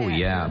wanted to do that. Oh,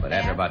 yeah, but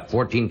after about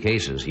 14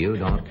 cases, you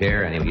don't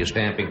care any of you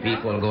stamping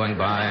people going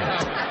by.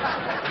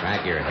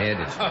 Crack your head.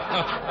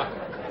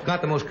 It's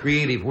not the most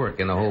creative work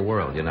in the whole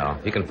world,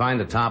 If you can find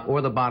the top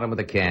or the bottom of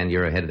the can,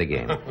 you're ahead of the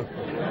game.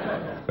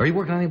 Are you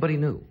working on anybody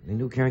new? Any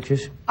new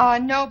characters?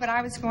 No, but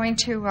I was going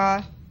to,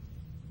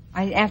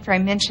 after I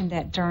mentioned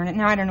that, darn it,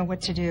 now I don't know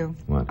what to do.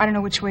 What? I don't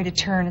know which way to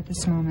turn at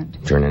this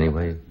moment. Turn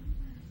anyway?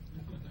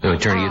 You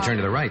turn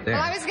to the right there.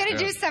 Well, I was going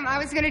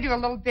to do a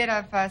little bit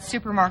of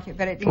supermarket,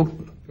 but it didn't.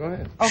 Oh, go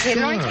ahead. Okay,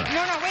 sure. no, wait a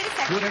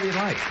second. Do whatever you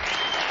like.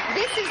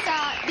 This is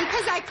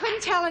because I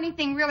couldn't tell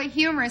anything really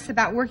humorous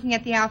about working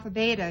at the Alpha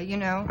Beta, you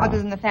know, other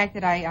than the fact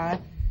that I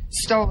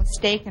stole a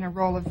steak and a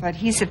roll of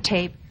adhesive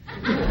tape.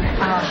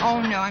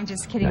 Oh, no, I'm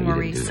just kidding, No,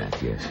 Maurice. you didn't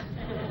do that, yes.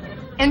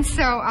 And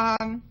so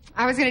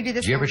I was going to do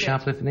this. Did you ever little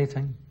bit. shoplift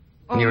anything?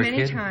 Oh, When you were a many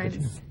kid?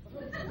 times.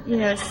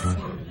 Yes.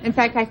 In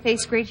fact, I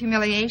faced great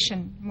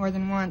humiliation more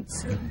than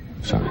once.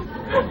 Sorry.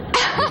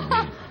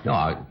 No,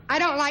 I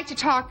don't like to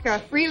talk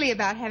freely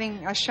about having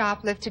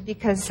shoplifted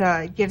because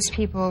it gives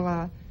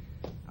people,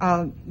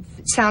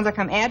 sounds like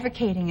I'm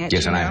advocating it.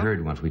 yes, you and know? I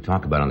heard once we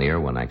talked about it on the air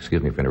one night,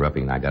 excuse me for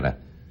interrupting, and I got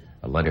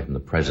a letter from the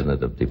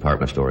president of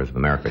Department Stores of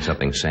America,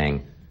 something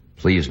saying,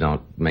 please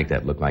don't make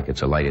that look like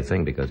it's a lighted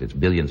thing because it's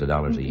billions of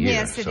dollars a year.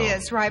 Yes, it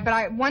is, right.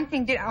 But one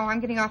thing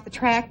I'm getting off the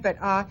track, but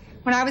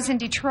when I was in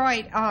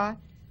Detroit, I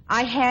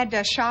had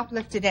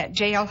shoplifted at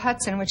J.L.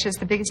 Hudson, which is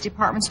the biggest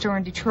department store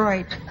in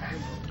Detroit.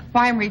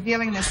 Why I'm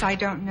revealing this, I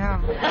don't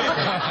know.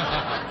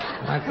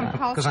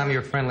 Because I'm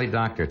your friendly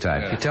doctor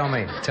type. You tell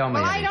me Well,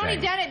 I'd only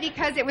done it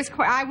because it was.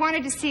 I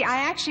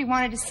actually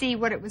wanted to see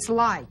what it was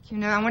like. You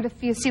know, I wanted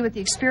to see what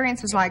the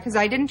experience was like because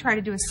I didn't try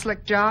to do a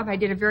slick job. I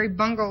did a very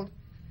bungled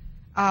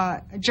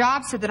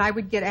job so that I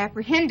would get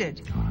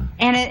apprehended.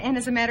 And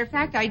as a matter of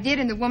fact, I did.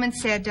 And the woman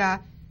said,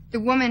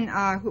 it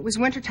was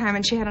wintertime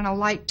and she had on a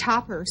light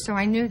topper, so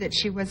I knew that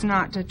she was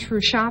not a true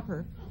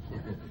shopper.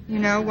 You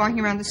know, walking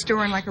around the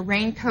store in like a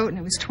raincoat and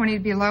it was 20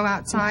 below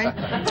outside.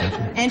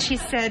 And she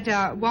said,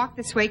 walk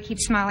this way, keep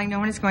smiling, no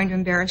one is going to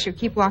embarrass you.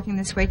 Keep walking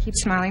this way, keep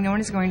smiling, no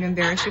one is going to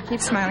embarrass you. Keep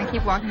smiling,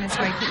 keep walking this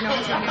way, no one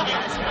is going to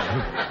embarrass you.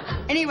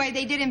 Anyway,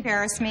 they did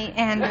embarrass me,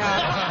 and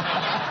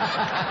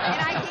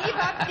I gave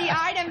up the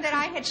item that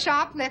I had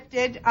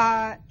shoplifted,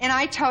 and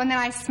then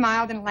I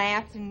smiled and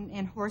laughed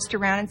and horsed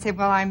around and said,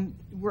 well, and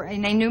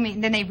they knew me,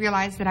 and then they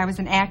realized that I was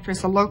an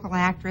actress, a local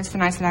actress,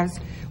 and I said I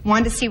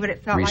wanted to see what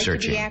it felt like to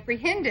be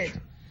apprehended.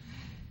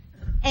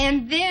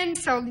 And then,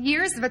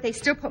 but they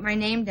still put my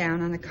name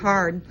down on the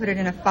card and put it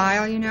in a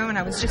file, you know, and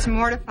I was just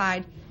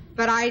mortified.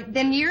 But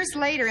then years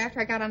later,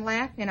 after I got on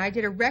Laugh-In, I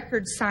did a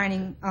record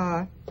signing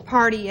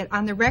party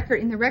in the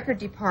record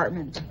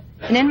department.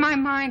 And in my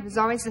mind was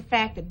always the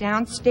fact that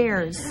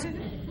downstairs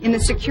in the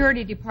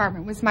security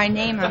department was my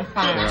name on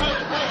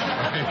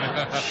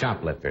file.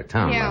 Shoplifter,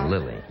 Tomlin,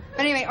 Lily.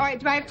 But anyway, all right,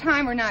 do I have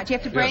time or not? Do you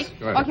have to break? Yes,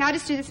 go ahead. Okay, I'll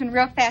just do this one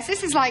real fast.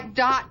 This is like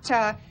Dot,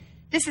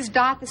 this is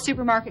Dot, the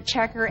supermarket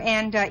checker,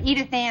 and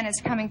Edith Ann is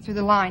coming through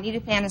the line.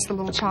 Edith Ann is the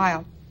little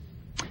child.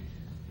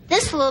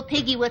 This little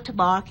piggy went to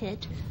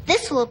market.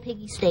 This little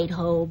piggy stayed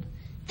home.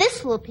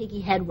 This little piggy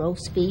had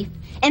roast beef.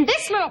 And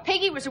this little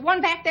piggy was the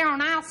one back there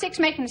on aisle 6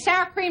 making the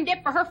sour cream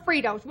dip for her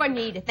Fritos, wasn't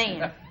you, Edith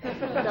Ann?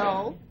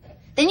 No.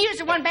 Then you was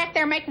the one back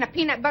there making a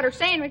peanut butter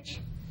sandwich.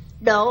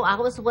 No, I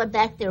was the one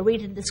back there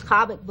reading this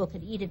comic book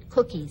and eating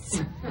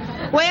cookies.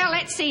 Well,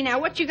 let's see now.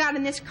 What you got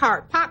in this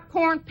cart?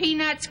 Popcorn,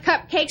 peanuts,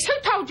 cupcakes. Who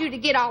told you to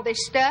get all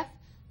this stuff?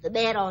 The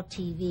man on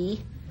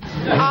TV.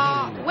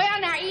 Well,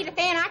 now, Edith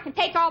Ann, I can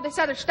take all this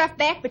other stuff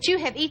back, but you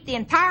have eaten the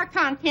entire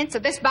contents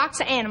of this box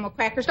of animal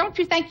crackers. Don't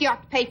you think you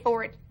ought to pay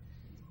for it?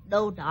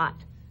 No, Dot.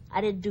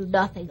 I didn't do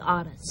nothing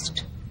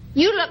honest.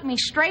 You looked me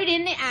straight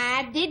in the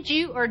eye. Did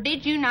you or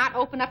did you not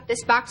open up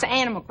this box of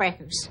animal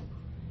crackers?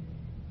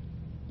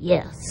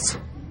 Yes.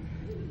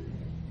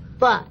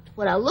 But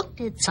when I looked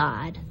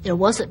inside, there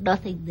wasn't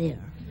nothing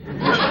there.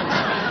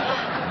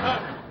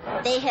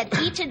 They had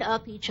eaten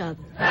up each other.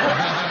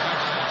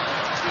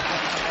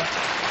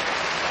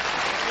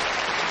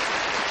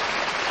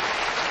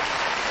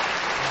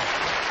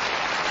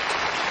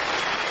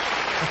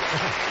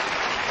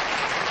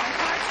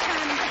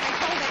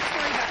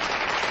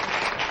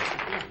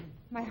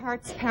 My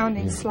heart's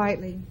pounding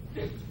slightly.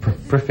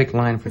 Perfect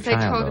line for Because I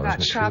child, told though, about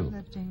isn't it true?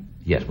 shoplifting.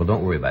 Yes, well,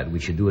 don't worry about it. We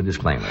should do a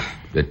disclaimer.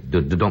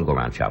 Don't go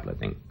around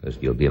shoplifting, because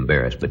you'll be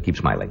embarrassed, but keep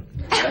smiling.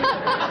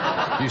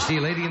 You see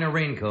a lady in a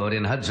raincoat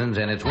in Hudson's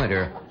and it's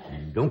winter,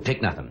 don't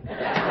take nothing.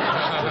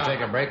 We'll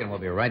take a break and we'll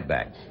be right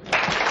back.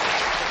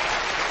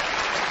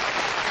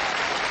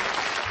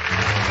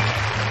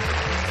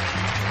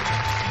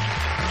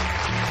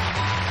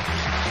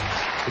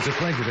 It's a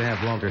pleasure to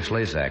have Walter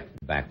Slezak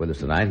back with us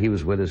tonight. He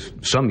was with us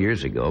some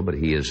years ago, but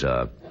he is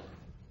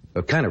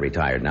kind of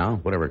retired now,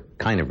 whatever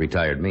kind of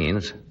retired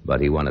means.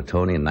 But he won a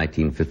Tony in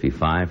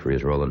 1955 for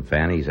his role in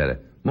Fanny. He's had a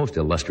most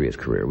illustrious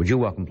career. Would you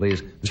welcome,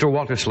 please, Mr.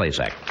 Walter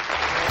Slezak?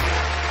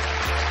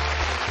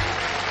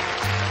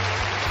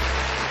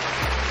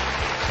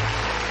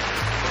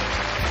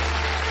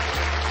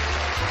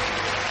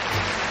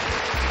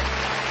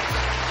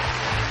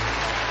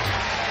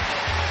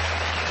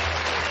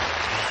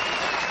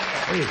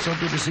 Hey, it's so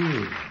good to see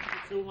you.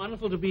 So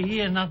wonderful to be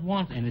here and not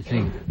want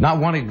anything. Not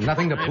wanting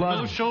nothing to I have plug?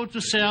 no show to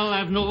sell. I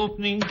have no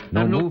opening. No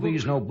I have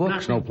movies, no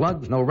books, nothing. no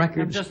plugs, no I'm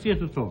records? just here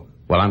to talk.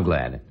 Well, I'm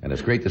glad, and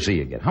it's great to see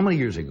you again. How many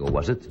years ago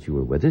was it that you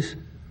were with us?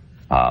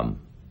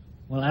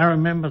 Well, I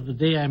remember the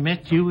day I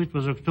met you. It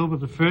was October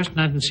the 1st,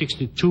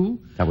 1962.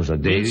 That was a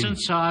day...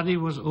 Vincent Sardi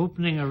was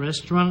opening a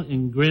restaurant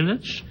in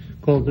Greenwich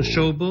called the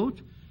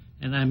Showboat,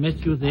 and I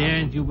met you there,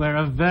 and you were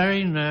a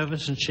very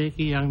nervous and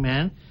shaky young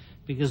man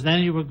because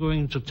then you were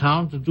going to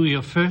town to do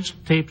your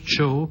first taped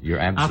show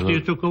after you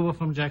took over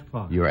from Jack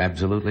Park. You're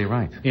absolutely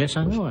right. Yes,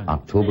 I know it.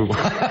 October.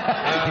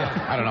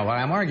 I don't know why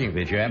I'm arguing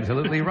with you. You're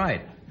absolutely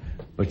right.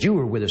 But you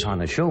were with us on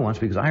the show once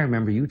because I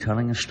remember you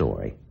telling a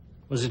story.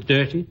 Was it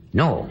dirty?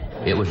 No.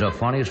 It was a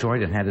funny story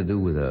that had to do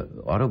with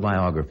an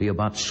autobiography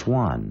about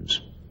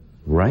swans.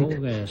 Right?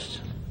 Oh, yes.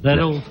 That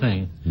old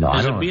thing. No, I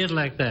There's don't. a beard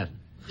like that.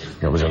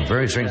 There was a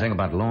very strange thing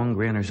about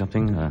Lohengrin or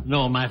something.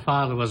 No, my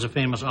father was a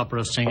famous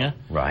opera singer.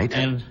 Right.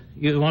 And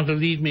you want to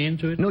lead me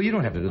into it? No, you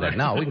don't have to do that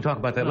now. We can talk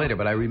about that later,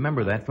 but I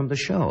remember that from the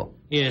show.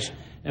 Yes.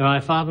 My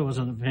father was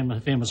a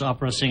famous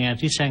opera singer, and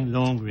he sang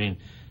Lohengrin.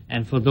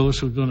 And for those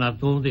who do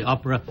not know the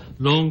opera,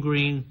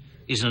 Lohengrin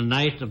is a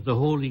knight of the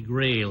Holy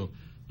Grail.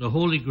 The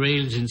Holy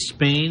Grail is in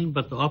Spain,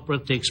 but the opera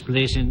takes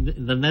place in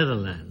the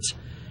Netherlands.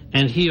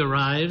 And he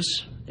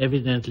arrives,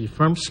 evidently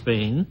from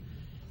Spain,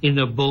 in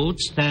a boat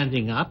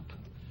standing up,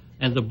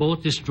 and the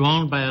boat is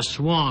drawn by a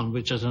swan,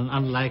 which is an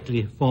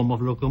unlikely form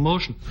of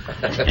locomotion.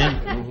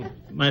 And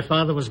my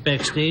father was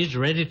backstage,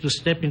 ready to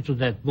step into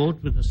that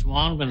boat with the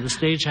swan, when the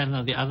stagehand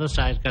on the other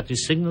side got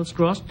his signals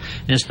crossed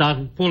and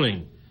started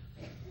pulling.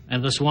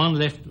 And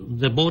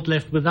the boat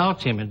left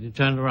without him, and he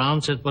turned around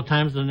and said, "What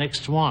time's the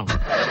next swan?"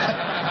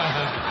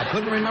 I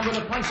couldn't remember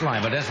the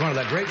punchline, but that's one of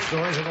the great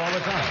stories of all the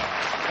time.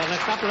 But a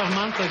couple of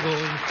months ago,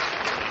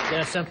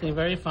 there's something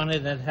very funny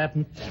that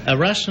happened. A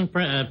Russian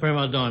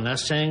prima donna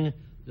sang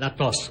La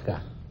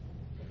Tosca.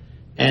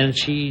 And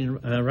in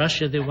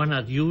Russia, they were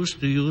not used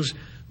to use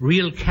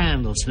real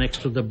candles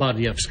next to the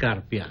body of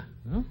Scarpia.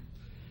 Huh?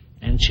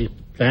 And she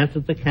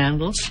planted the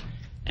candles,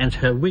 and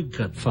her wig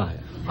caught fire.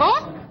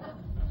 Oh?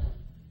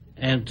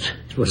 And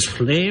it was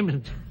flame,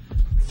 and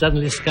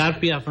suddenly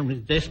Scarpia, from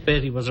his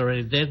deathbed, he was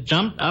already dead,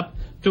 jumped up,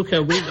 took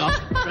her wig off,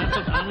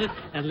 trampled on it,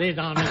 and lay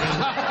down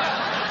again.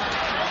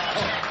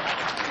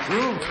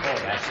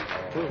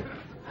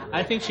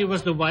 I think she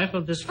was the wife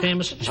of this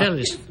famous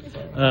cellist.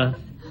 I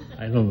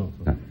don't know.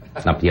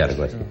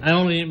 I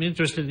only am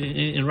interested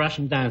in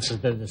Russian dances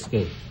that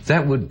escape.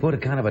 That would put a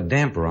kind of a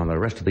damper on the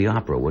rest of the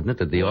opera, wouldn't it?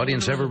 Did the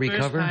audience ever recover? It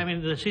was the first time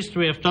in the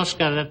history of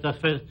Tosca that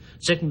the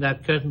second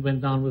that curtain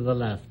went down with a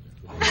laugh.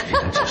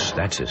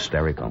 That's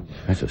hysterical.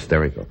 That's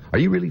hysterical. Are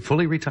you really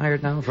fully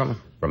retired now from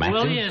acting?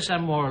 Well, yes,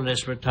 I'm more or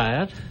less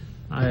retired.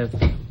 I've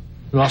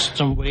lost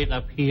some weight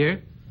up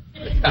here.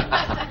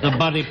 The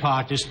body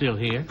part is still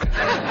here.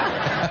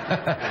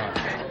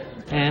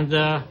 And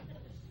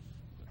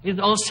it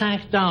all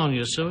sank down,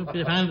 you see.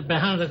 Behind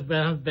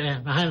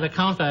the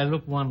counter, I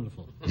look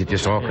wonderful. You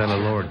just all kind of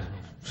lowered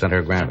center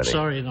of gravity. I'm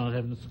sorry, I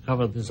haven't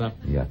covered this up.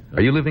 Yeah.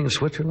 Are you living in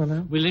Switzerland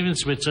now? We live in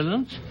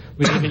Switzerland.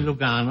 We live in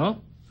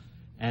Lugano.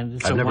 And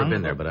it's I've never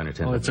been there, but I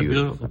understand it's a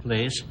beautiful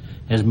place.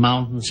 It has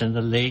mountains and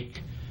a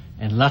lake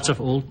and lots of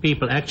old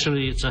people.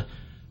 Actually,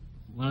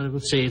 I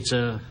would say it's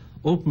a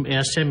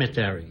open-air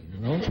cemetery, you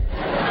know?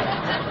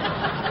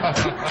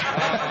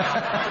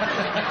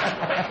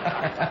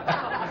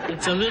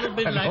 It's a little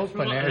bit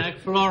like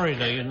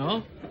Florida, you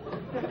know?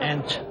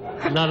 And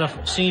a lot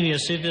of senior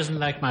citizens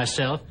like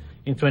myself.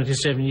 In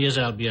 27 years,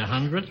 I'll be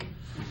 100.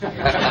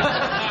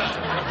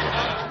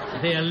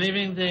 They are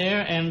living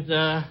there, and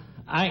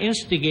I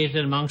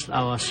instigated amongst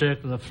our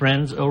circle of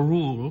friends a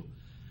rule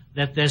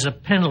that there's a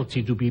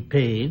penalty to be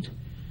paid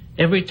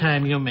every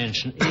time you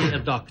mention a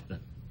doctor.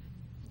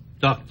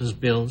 Doctor's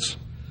bills,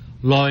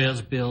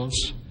 lawyer's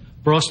bills,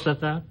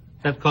 prostata,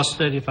 that costs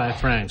 35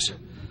 francs.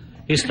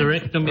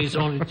 Hysterectomy is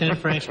only 10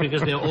 francs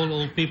because they're all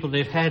old people,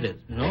 they've had it,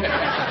 you know?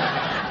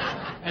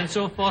 And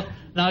so forth.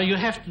 Now, you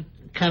have to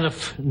kind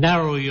of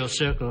narrow your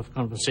circle of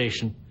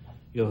conversation,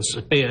 your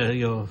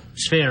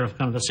sphere of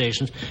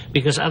conversations,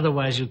 because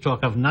otherwise you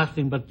talk of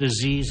nothing but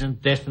disease and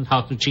death and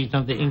how to cheat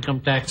on the income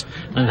tax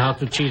and how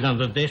to cheat on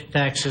the death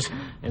taxes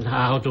and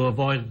how to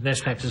avoid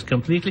death taxes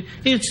completely.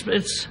 It's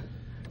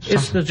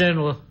the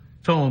general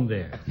tone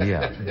there.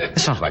 Yeah. It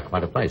sounds like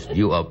quite a place. How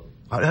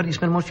do you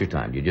spend most of your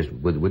time? You just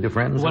with your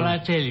friends? Well, I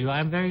tell you,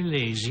 I'm very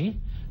lazy.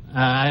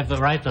 I have a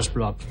writer's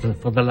block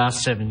for the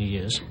last 7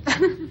 years.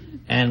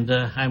 And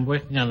I'm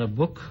working on a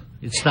book.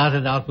 It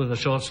started out with a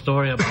short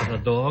story about a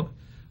dog.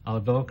 Our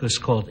dog is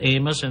called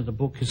Amos, and the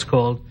book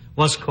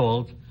was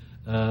called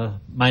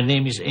My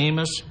Name is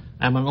Amos,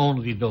 I'm an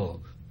Only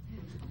Dog.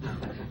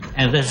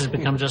 And this has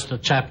become just a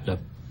chapter.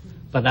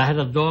 But I had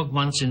a dog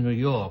once in New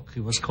York. He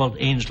was called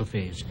Angel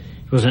Face.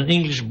 It was an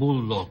English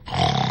bulldog,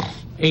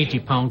 80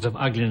 pounds of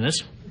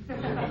ugliness.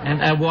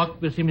 And I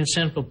walked with him in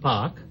Central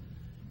Park,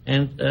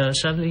 and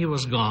suddenly he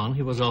was gone.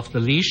 He was off the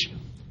leash,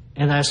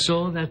 and I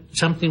saw that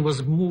something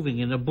was moving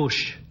in a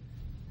bush.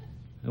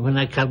 And when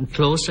I came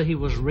closer, he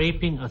was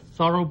raping a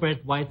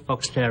thoroughbred white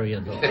fox terrier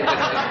dog.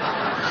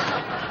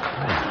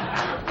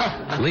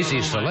 At least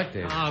he's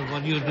selective. God,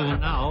 what do you do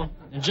now?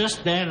 And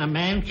just then a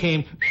man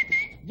came,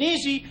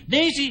 Daisy,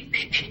 Daisy.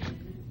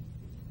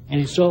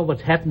 And he saw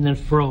what happened and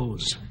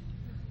froze.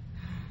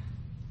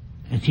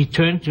 And he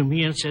turned to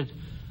me and said,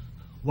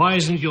 why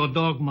isn't your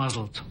dog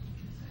muzzled?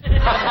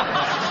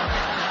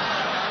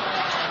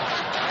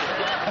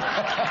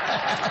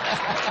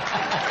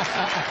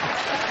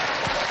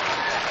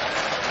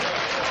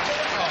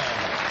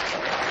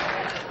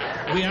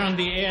 We are on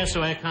the air,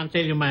 so I can't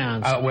tell you my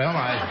answer.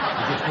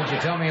 Would you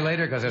tell me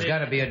later? Because there's got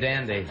to be a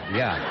dandy.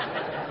 Yeah.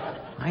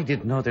 I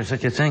didn't know there's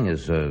such a thing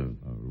as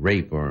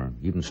rape or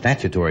even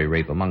statutory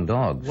rape among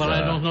dogs. Well,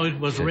 I don't know it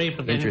was rape,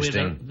 but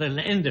anyway,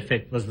 the end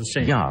effect was the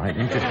same. Yeah,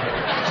 interesting.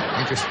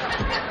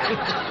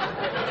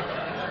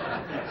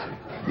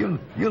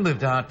 You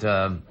lived out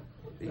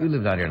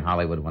here in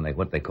Hollywood when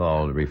what they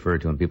refer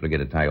to, and people get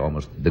it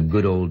almost the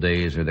good old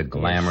days or the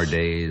glamour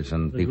days,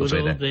 and people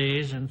say that. The good old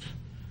days, and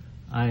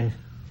I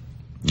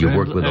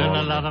worked with earned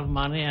a lot of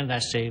money, and I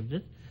saved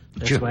it.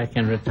 That's why I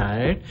can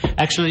retire.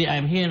 Actually,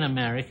 I'm here in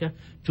America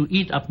to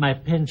eat up my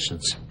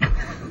pensions.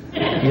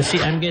 You see,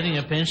 I'm getting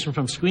a pension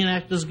from Screen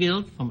Actors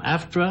Guild, from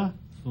AFTRA,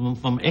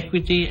 from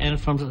Equity, and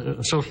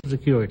from Social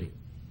Security.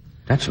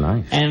 That's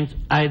nice. And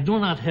I do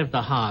not have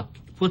the heart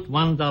to put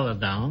 $1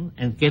 down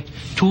and get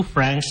 2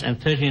 francs and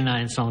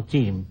 39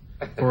 centimes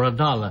for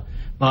 $1.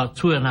 About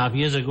 2.5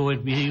 years ago,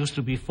 it used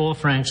to be 4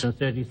 francs and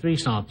 33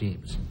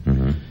 centimes.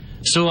 Mm-hmm.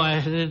 So I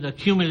had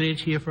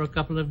accumulated here for a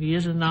couple of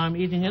years, and now I'm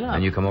eating it up.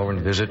 And you come over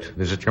and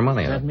visit your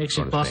money. That makes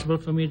it possible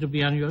for me to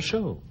be on your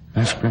show.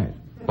 That's great.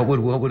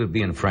 What would it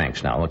be in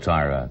francs now? What's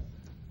our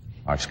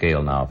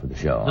scale now for the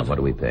show? What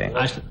do we pay?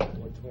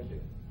 $4.20.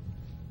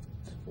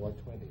 It's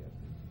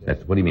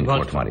 $4.20. What do you mean,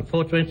 $4.20?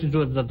 $4.20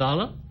 to the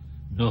dollar?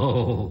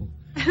 No.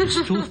 It's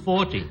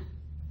 $2.40.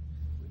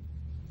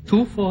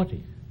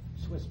 $2.40.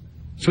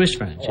 Swiss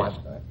francs, yes.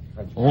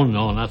 Oh,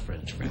 no, not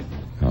French francs.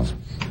 No.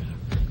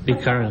 Big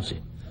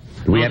currency.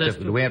 Do we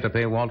have to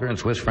pay Walter in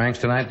Swiss francs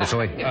tonight?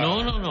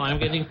 No. I'm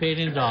getting paid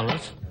in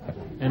dollars,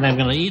 and I'm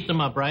going to eat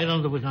them up right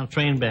on the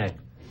train back.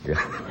 Yeah.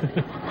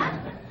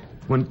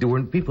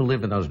 When people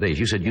lived in those days,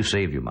 you said you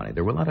saved your money.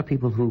 There were a lot of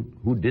people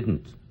who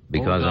didn't,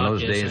 because in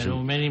those days I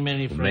know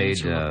many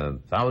friends made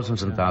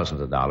thousands and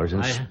thousands of dollars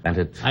and spent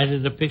it. I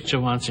did a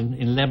picture once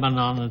in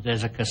Lebanon, and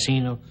there's a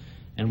casino,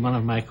 and one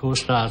of my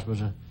co-stars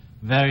was a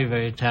very,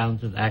 very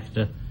talented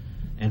actor.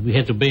 And we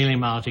had to bail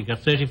him out. He got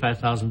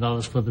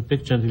 $35,000 for the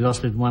picture, and he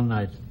lost it one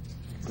night.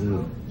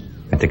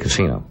 At the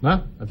casino?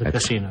 Huh? At the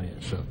casino,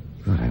 yes. So,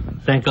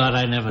 thank God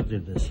I never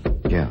did this.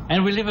 Yeah.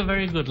 And we live a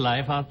very good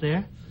life out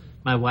there.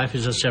 My wife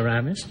is a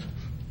ceramist.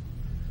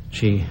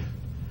 She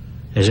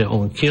has her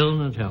own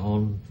kiln and her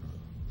own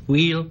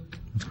wheel.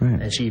 That's great.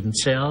 And she even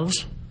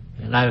sells.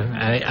 And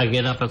I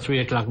get up at 3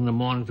 o'clock in the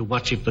morning to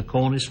watch if the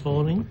cone is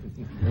falling.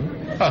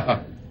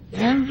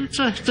 And it's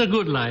a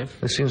good life.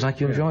 It seems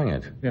like you're enjoying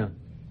it. Yeah.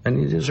 And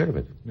you deserve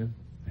it. Yeah.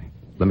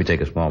 Let me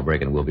take a small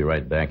break, and we'll be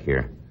right back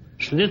here.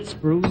 Schlitz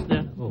brews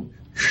there. Oh.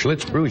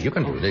 Schlitz brews, you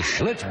can do this.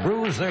 Schlitz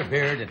brews their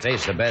beer to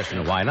taste the best,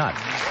 and why not?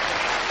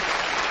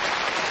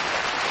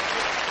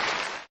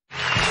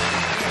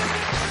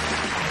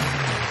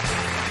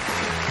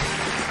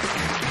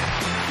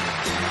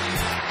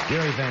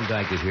 Jerry Van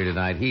Dyke is here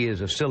tonight. He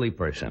is a silly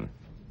person.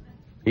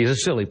 He's a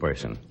silly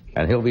person.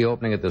 And he'll be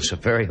opening at the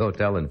Safari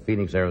Hotel in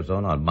Phoenix,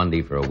 Arizona on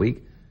Monday for a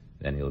week.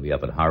 Then he'll be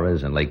up at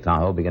Harrah's and Lake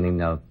Tahoe beginning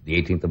the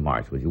 18th of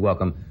March. Would you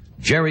welcome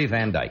Jerry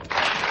Van Dyke?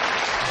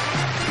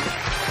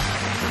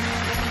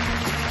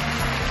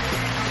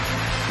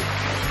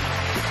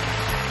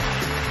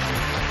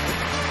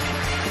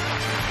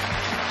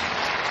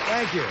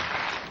 Thank you.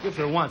 Just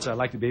for once, I'd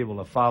like to be able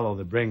to follow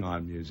the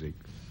bring-on music.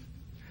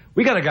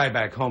 We got a guy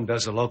back home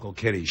does a local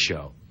kiddie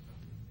show,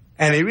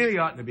 and he really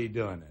oughtn't to be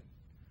doing it.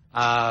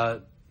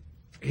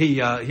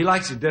 He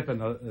likes to dip in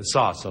the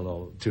sauce a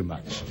little too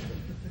much.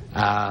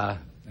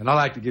 And I'd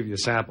like to give you a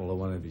sample of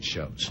one of his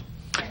shows.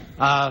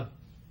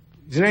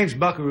 His name's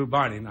Buckaroo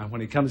Barney. Now, when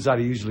he comes out,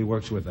 he usually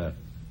works with a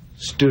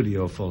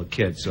studio full of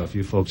kids, so if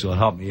you folks will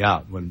help me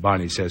out when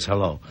Barney says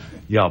hello,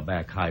 yell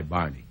back, "Hi,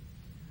 Barney."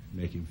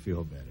 Make him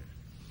feel better.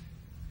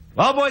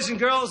 Well, boys and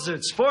girls,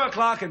 it's 4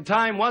 o'clock and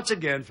time once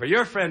again for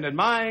your friend and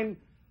mine,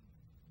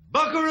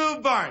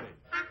 Buckaroo Barney.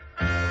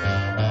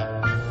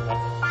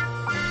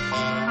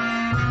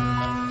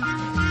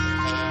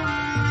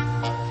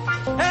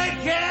 Hey,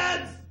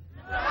 kids!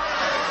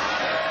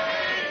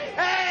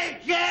 Hey,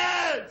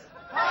 kids!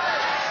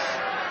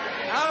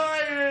 How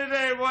are you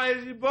today,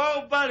 boys? You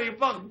both buddy,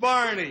 Buck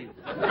Barney.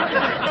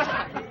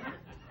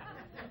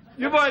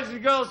 You boys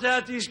and girls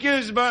have to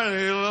excuse Barney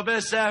a little bit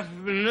this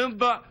afternoon,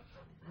 but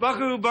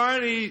Buckaroo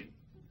Barney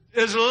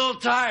is a little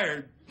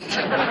tired.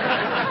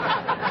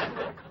 I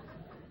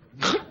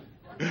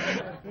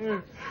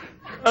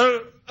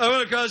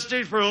went across the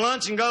street for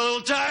lunch and got a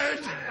little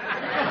tired.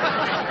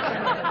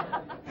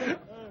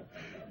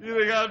 You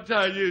think I'm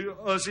tired? You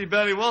want to see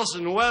Betty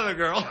Wilson, the weather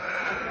girl.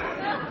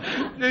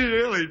 She's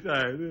really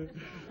tired.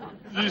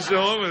 She's still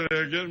over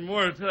there getting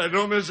more tired.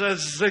 Don't miss that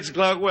 6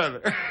 o'clock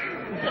weather.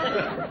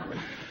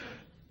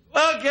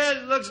 Well,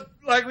 kids, looks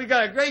like we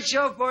got a great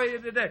show for you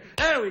today.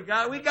 There we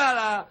got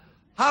a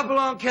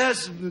Hopalong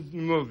Cast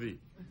movie.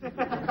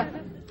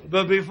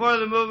 But before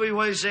the movie,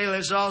 what do you say?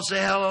 Let's all say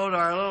hello to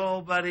our little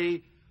old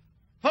buddy,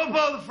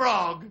 Popo the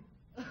Frog.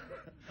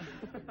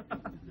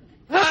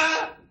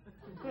 Huh?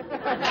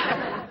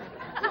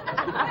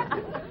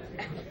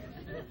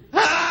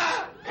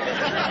 Huh?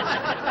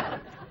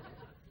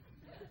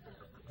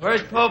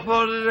 Where's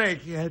Popo today,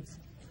 kids?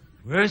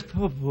 Where's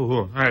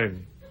Popo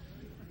hiding?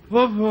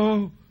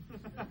 Popo,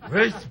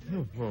 where's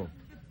Popo?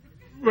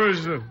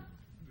 Where's the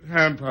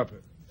hand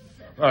puppet?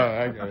 Oh,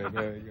 I got it.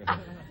 There you go.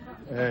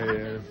 There he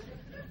is.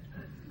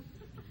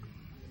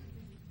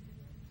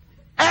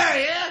 There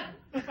he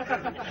is!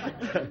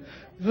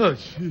 Oh,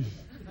 jeez.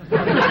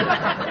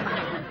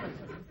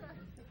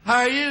 How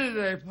are you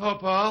today,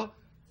 Popo?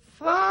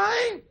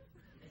 Fine.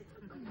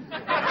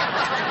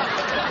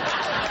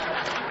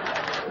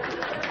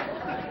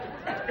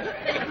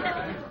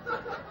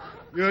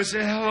 You want to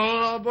say hello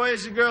to all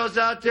boys and girls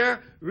out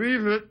there? Read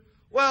it.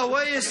 Well,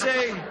 what do you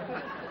say?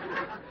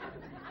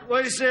 What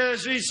do you say?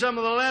 Let's read some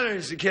of the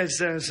letters the kids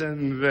sent us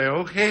in today.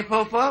 Okay,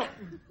 Popo?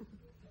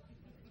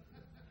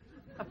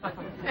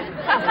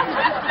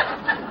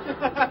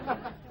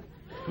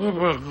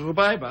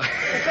 Bye-bye.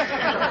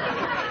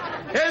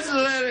 Here's the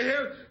letter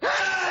here.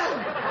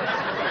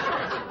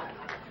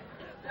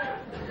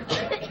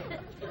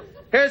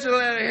 Here's a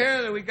letter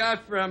here that we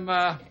got from,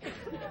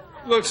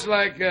 looks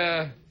like,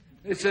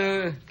 it's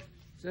in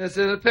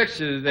a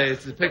picture today.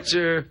 It's a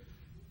picture of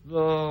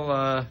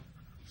little,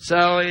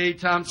 Sally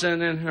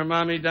Thompson and her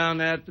mommy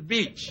down at the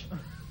beach.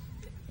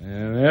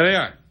 And there they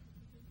are.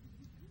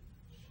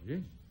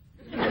 See?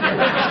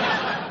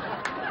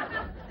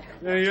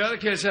 Now, you other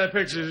kids have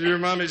pictures of your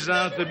mommies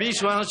down at the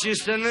beach. Why don't you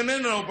send them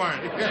in, old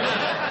Barney?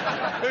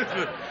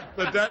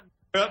 But that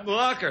up the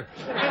locker.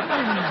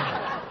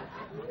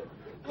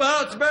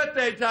 Well, it's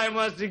birthday time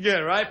once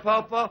again, right,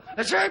 Popo?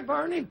 That's right,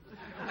 Barney.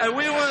 And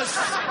we want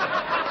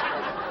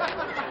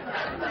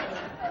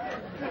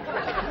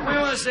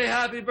to say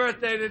happy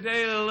birthday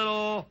today to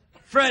little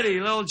Freddie,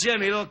 little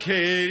Jimmy, little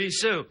Katie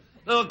Sue,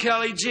 little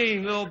Kelly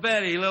Jean, little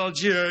Betty, little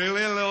Jerry,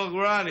 little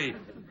Ronnie,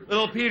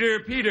 little Peter.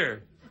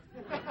 Peter.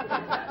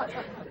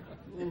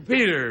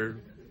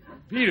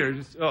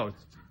 Oh,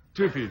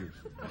 two Peters.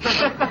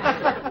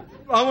 I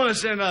want to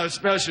send out a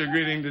special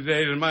greeting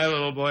today to my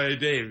little boy,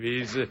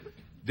 Davey.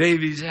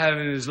 Davey's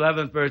having his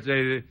 11th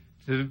birthday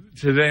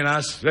today, and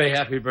I say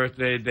happy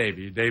birthday,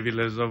 Davey. Davey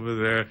lives over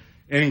there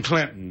in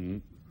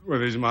Clinton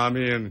with his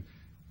mommy and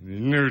his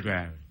new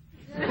daddy.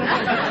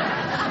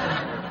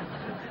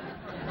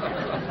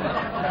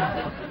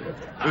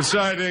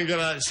 Sorry I didn't get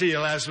out to see you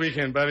last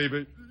weekend, buddy,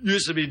 but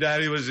used to be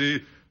Daddy was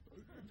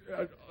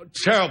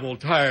terrible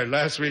tired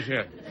last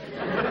weekend.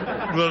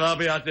 But I'll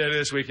be out there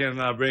this weekend,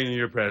 and I'll bring you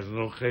your present.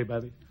 Okay,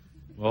 buddy?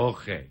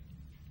 Okay.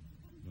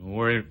 Don't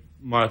worry,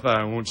 Martha,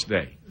 I won't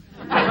stay.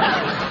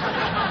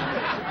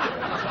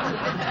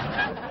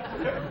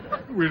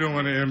 We don't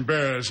want to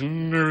embarrass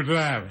new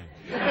Daddy.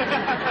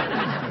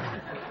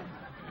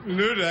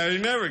 New Daddy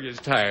never gets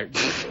tired.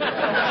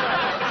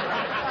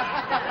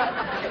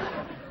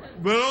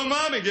 But old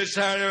Mommy gets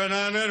tired every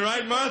now and then,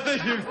 right, Martha?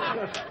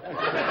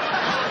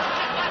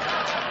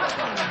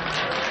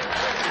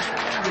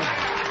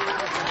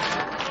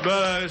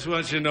 But I just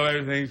want you to know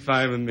everything's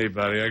fine with me,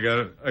 buddy. I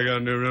got a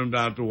new room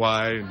down to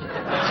Y.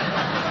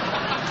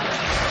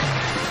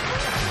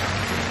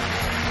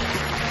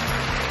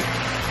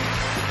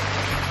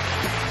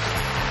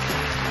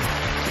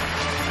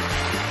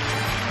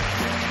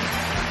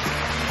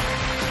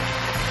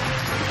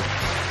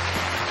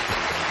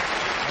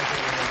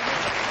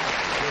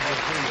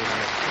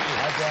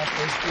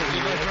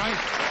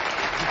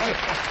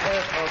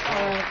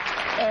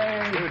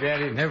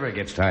 Daddy never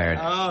gets tired.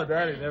 Oh,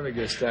 Daddy never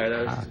gets tired.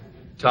 I was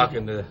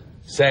talking to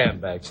Sam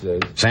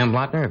backstage. Sam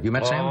Blotner? Have you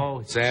met Sam?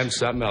 Oh, Sam's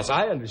something else.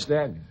 I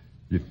understand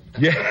you.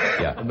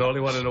 Yeah. I'm the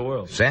only one in the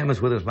world. Sam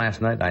was with us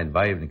last night. I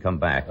invited him to come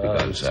back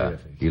because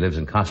he lives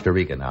in Costa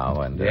Rica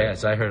now. And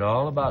yes, I heard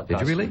all about Did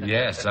Costa you really?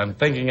 Yes, I'm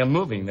thinking of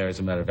moving there, as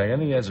a matter of fact. I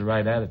think he has the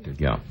right attitude.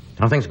 Yeah.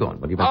 How are things going?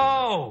 What have you been?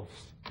 Oh,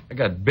 I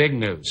got big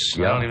news.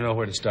 Yeah. I don't even know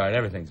where to start.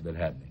 Everything's been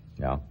happening.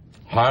 Yeah.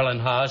 Harlan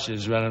Hosh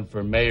is running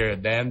for mayor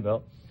of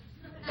Danville.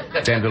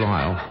 Danville,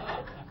 Ohio.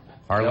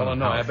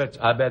 Harlan Hosh.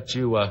 I bet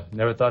you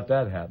never thought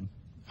that'd happen.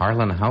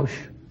 Harlan Hosh?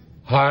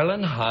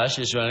 Harlan Hosh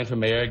is running for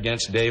mayor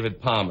against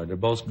David Palmer. They're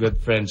both good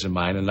friends of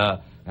mine, and I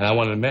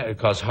wanted to meet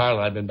because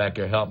Harlan, I've been back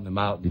there helping him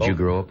out. Did you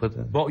grow up with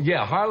him?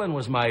 Yeah, Harlan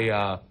was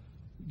my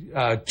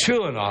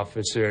truant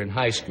officer in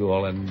high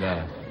school, and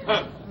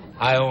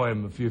I owe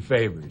him a few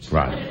favors.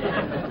 Right.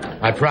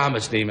 I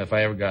promised him if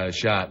I ever got a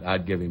shot,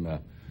 I'd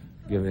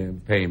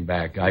pay him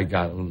back. I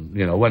got,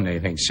 wasn't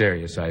anything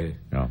serious.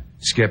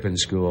 Skipping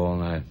school,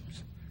 and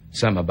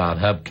something about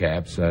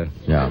hubcaps.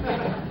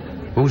 Yeah.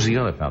 Who's the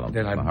other fellow?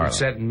 Then I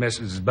setting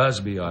Mrs.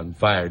 Busby on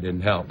fire.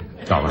 Didn't help.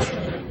 Thomas.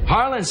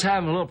 Harlan's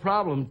having a little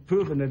problem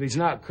proving that he's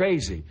not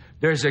crazy.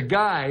 There's a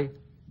guy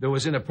that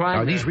was in a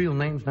primary. Are these real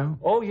names now?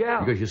 Oh,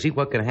 yeah. Because you see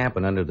what can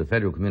happen under the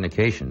federal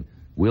communication.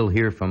 We'll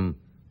hear from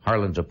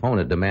Harlan's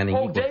opponent demanding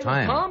equal David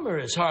time. Palmer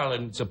is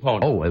Harlan's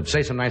opponent. Oh,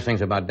 say some nice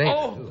things about David.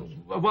 Oh,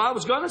 well, I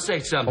was going to say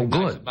something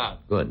nice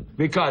about Good.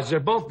 Because they're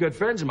both good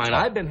friends of mine.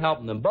 I've been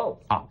helping them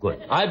both. Oh,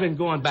 good. I've been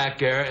going back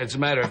there. As a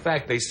matter of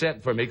fact, they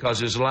sent for me because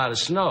there's a lot of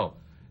snow.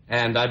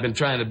 And I've been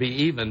trying to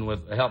be even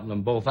with helping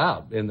them both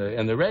out in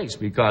the race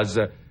because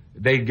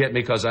they get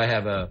me because I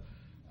have a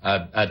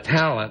a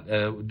talent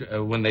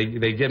when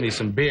they give me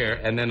some beer,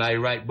 and then I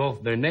write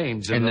both their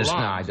names in the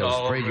lines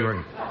all over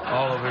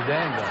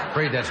Danville.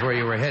 Afraid that's where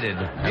you were headed.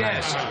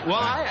 Yes. Well,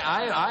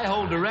 I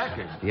hold the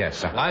record.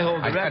 Yes. I hold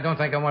the record. I don't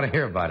think I want to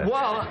hear about it.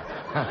 Well,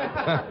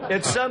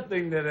 it's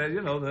something that,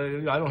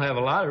 I don't have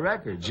a lot of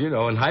records.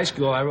 In high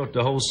school, I wrote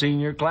the whole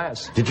senior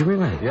class. Did you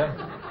really? Yeah.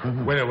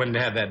 Mm-hmm. We wouldn't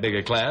have that big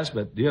a class,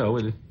 but, we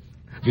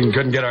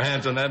couldn't get our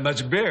hands on that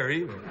much beer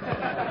either.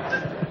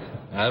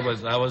 I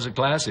was a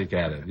classic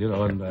at it,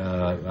 and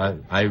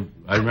I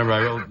remember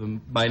I wrote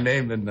my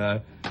name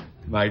in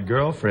my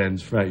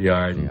girlfriend's front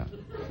yard. Yeah.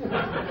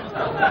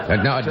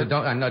 Don't tell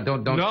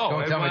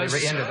me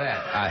the end of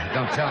that.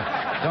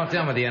 Don't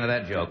tell me the end of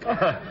that joke.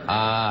 But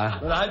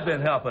I've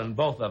been helping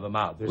both of them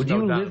out. Would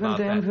you live in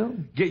Danville?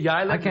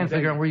 Yeah, I can't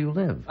figure out where you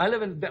live. I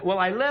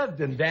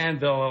lived in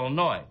Danville,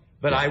 Illinois,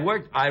 but I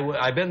worked. I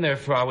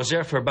was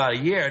there for about a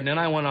year, and then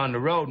I went on the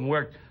road and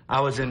worked.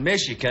 I was in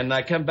Michigan, and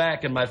I come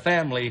back, and my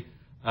family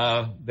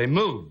they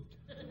moved.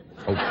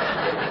 Oh.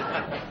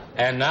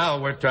 And now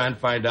we're trying to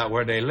find out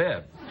where they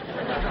live.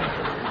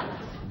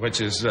 Which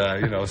is,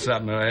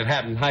 something that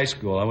happened in high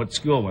school. I went to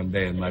school one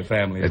day and my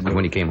family...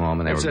 When you came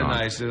home and they were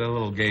gone. It's a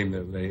little game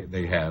that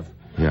they have.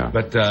 Yeah.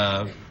 But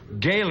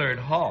Gaylord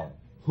Hall,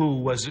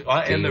 who was...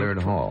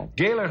 Gaylord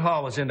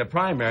Hall was in the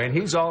primary, and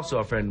he's also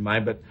a friend of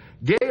mine. But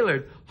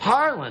Gaylord,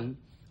 Harlan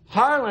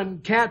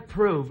can't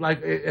prove,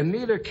 and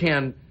neither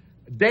can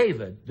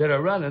David, that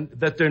are running,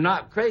 that they're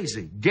not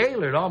crazy.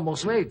 Gaylord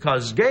almost made it,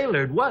 because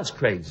Gaylord was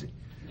crazy.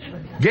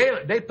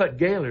 They put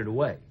Gaylord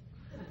away.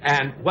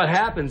 And what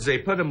happens, they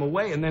put him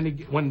away, and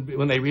then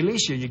when they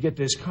release you, you get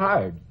this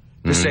card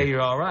to say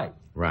you're all right.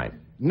 Right.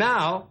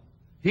 Now,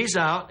 he's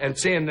out and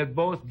saying that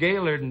both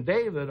Gaylord and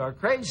David are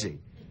crazy.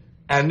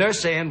 And they're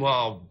saying,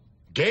 well,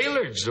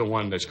 Gaylord's the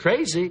one that's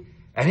crazy.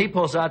 And he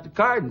pulls out the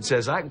card and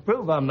says, I can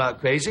prove I'm not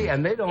crazy,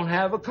 and they don't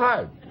have a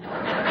card.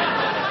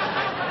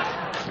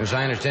 As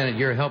I understand it,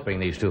 you're helping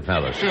these two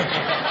fellas.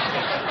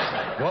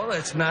 Well,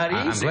 it's not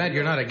easy. I'm glad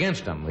you're not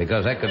against them,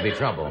 because that could be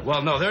trouble.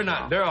 Well, no, they're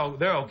not. They're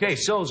okay.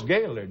 So's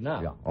Gaylord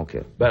now. Yeah,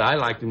 okay. But I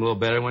liked him a little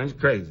better when he's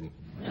crazy.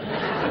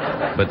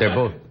 But they're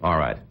both all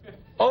right.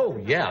 Oh,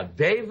 yeah.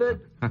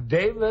 David and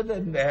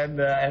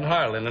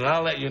Harlan, and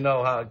I'll let you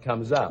know how it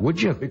comes out.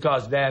 Would you?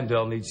 Because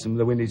Danville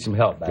we need some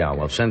help back Yeah,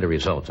 well, send the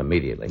results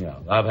immediately. Yeah,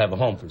 I'll have a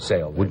home for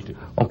sale. Would you?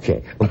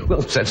 Okay.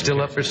 Well, is that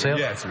still up for sale?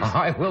 Yes. All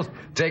right, we'll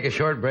take a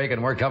short break,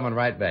 and we're coming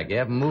right back. You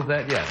haven't moved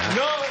that yet, huh?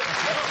 No!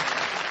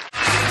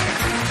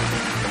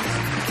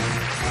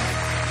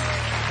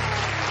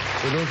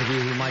 For those of you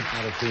who might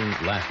not have seen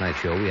last night's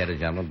show, we had a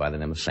gentleman by the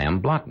name of Sam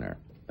Blotner.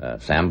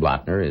 Sam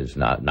Blotner is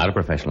not a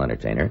professional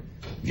entertainer,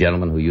 a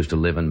gentleman who used to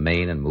live in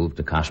Maine and moved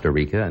to Costa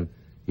Rica, and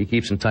he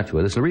keeps in touch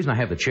with us. The reason I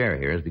have the chair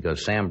here is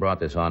because Sam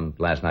brought this on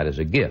last night as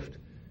a gift,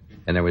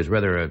 and there was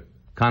rather a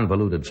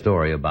convoluted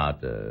story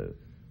about the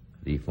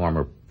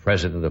former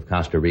president of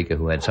Costa Rica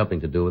who had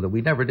something to do with it.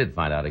 We never did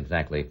find out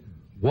exactly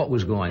what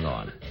was going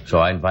on. So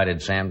I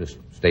invited Sam to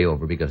stay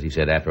over because he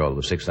said after all it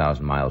was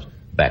 6,000 miles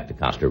back to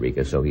Costa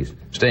Rica, so he's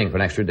staying for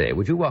an extra day.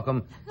 Would you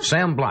welcome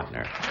Sam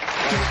Blotner?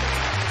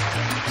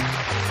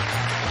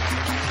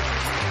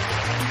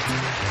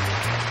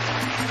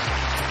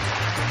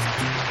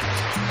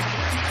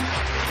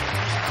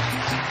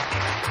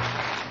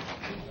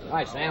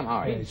 Hi, Sam. How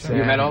are you? Sam.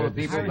 You met all the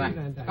people back?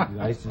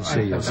 Nice to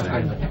see you,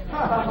 Sam.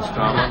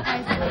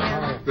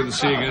 Tomlin. Good to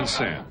see you again,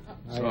 Sam.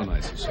 So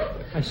nice to see you.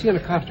 I see you in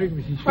the Costa Rica,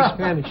 but you speak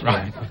Spanish.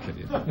 Right.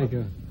 Thank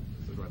you.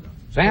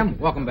 Sam,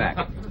 welcome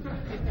back.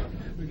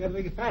 We got to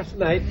make it fast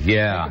tonight.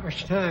 Yeah. Not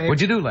much time.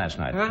 What'd you do last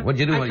night? Huh? What'd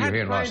you do when you were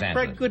here in Los Fred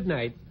Angeles?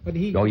 Goodnight, but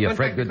he Oh, yeah, went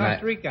Fred back to Goodnight.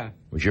 Costa Rica.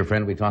 Was your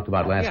friend we talked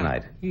about last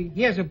night?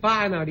 He has a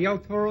bar now, the El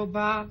Toro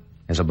Bar.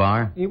 Has a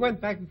bar? He went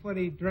back before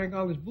they drank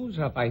all his booze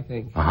up, I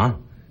think. Uh-huh.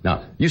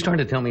 Now, you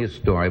started to tell me a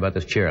story about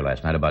this chair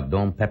last night, about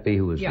Don Pepe,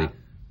 who was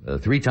the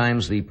 3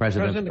 times the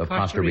president of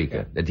Costa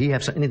Rica. Did he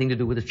have anything to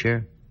do with his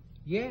chair?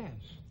 Yes.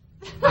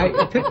 I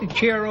took the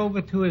chair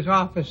over to his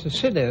office to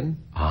sit in.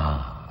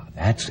 Ah,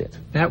 that's it.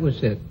 That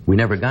was it. We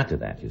never got to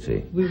that, you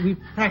see. We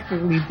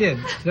practically did.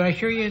 Did I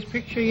show you his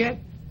picture yet?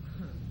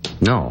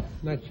 No.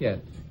 Not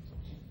yet.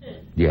 Do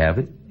you have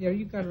it? Yeah,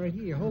 you got it right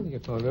here. You're holding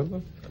it,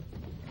 remember?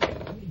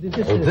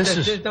 This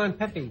is Don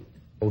Pepe.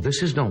 Oh,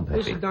 this is Don Pepe.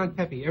 This is Don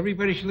Pepe.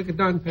 Everybody should look at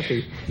Don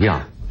Pepe.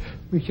 Yeah.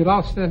 We should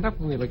all stand up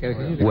when we look at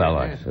it. Well,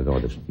 I don't know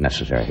what's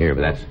necessary here,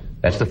 but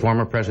that's the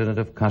former president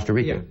of Costa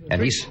Rica. Yeah.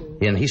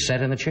 And he's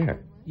sat in the chair.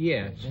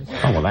 Yes.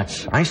 Oh, well,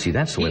 I see.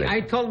 That's the way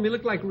I told him he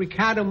looked like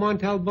Ricardo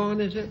Montalban,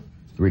 is it?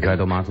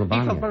 Ricardo He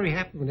Montalban. felt very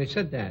happy when they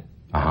said that.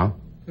 Uh-huh.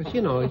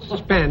 Because, it's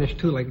Spanish,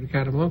 too, like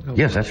Ricardo Montalban.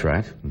 Yes, that's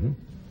right.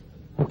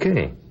 Mm-hmm.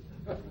 Okay.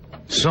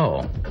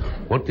 So,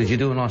 what did you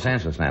do in Los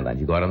Angeles last night?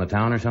 Did you go out on the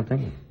town or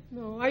something?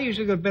 No, I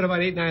usually go to bed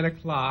about 8, 9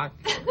 o'clock.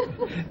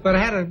 But I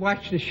had to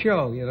watch the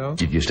show,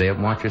 Did you stay up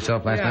and watch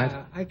yourself last night?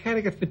 Yeah, I kind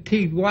of got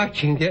fatigued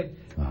watching it.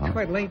 Uh-huh. It's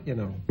quite late,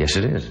 Yes,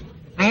 it is.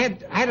 I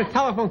had a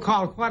telephone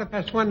call at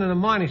 1:15 in the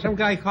morning. Some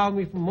guy called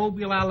me from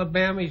Mobile,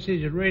 Alabama. He says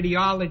he's a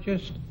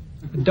radiologist.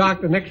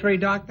 doctor, an X-ray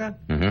doctor.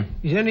 Mm-hmm.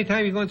 He said,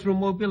 anytime you're going through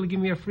Mobile, give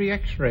me a free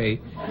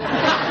X-ray.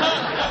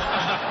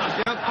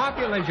 You're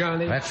popular,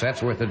 Johnny.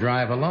 That's worth the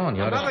drive alone.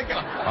 You ought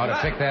to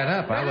pick that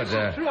up. I would.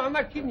 It's true. I'm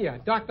not kidding you.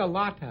 Dr.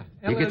 Lotta.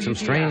 You get some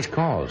strange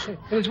calls. And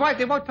his wife,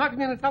 they both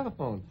talking on the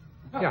telephone.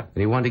 Yeah. And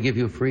he wanted to give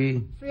you a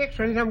free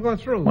X-ray anytime I'm going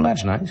through. Well,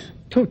 that's nice.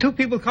 Two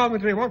people called me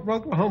today. One from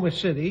Oklahoma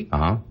City.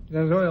 Uh-huh.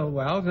 There's oil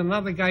wells.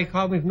 Another guy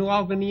called me from New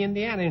Albany,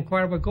 Indiana,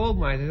 inquired about gold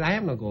mines. I said, I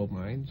have no gold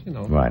mines, you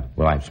know. Right.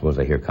 Well, I suppose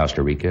they hear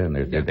Costa Rica, and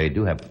they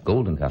do have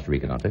gold in Costa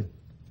Rica, don't they?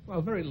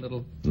 Well, very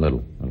little.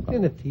 Little.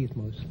 In the teeth,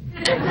 mostly.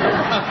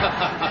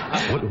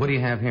 What do you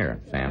have here,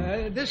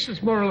 Sam? This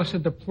is more or less a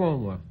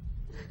diploma.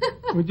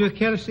 Would you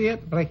care to see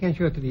it? But I can't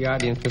show it to the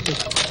audience because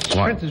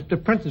the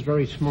print is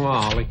very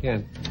small. I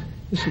can't.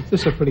 This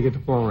is a pretty good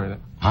diploma in it.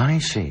 I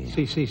see.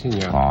 See,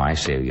 senor. Oh, I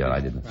see. Yeah,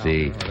 I didn't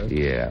see. Right.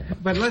 Yeah.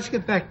 But let's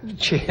get back to the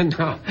chair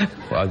now.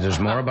 Well, there's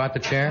more about the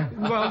chair?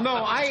 Well, no,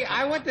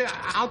 I went to,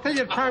 I'll tell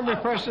you the primary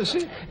person.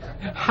 See,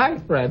 hi,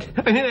 Fred.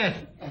 I mean,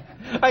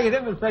 I get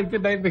him and Fred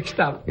good night mixed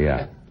up.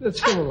 Yeah.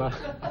 That's similar.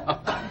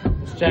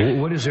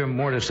 What is there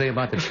more to say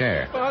about the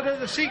chair? Well,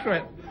 there's a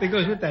secret that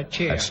goes with that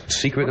chair. A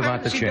secret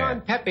about the chair?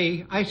 Don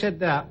Pepe, I said,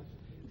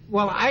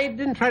 well, I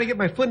didn't try to get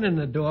my foot in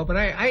the door, but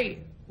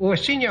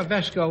Senor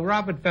Vesco,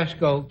 Robert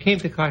Vesco, came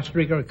to Costa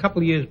Rica a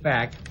couple of years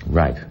back.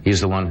 Right.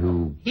 He's the one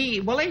who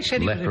they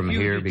said he left was from a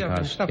here fugitive because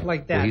and stuff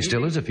like that. Well, he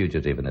still is a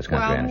fugitive in this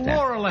country, I well, understand.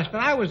 more or less,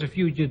 but I was a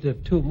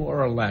fugitive too,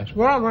 more or less.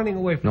 We're all running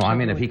away from No, I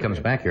mean, if he comes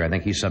back here, I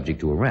think he's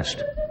subject to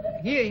arrest.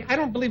 I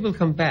don't believe he'll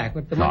come back.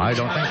 With the No, money. I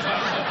don't think so.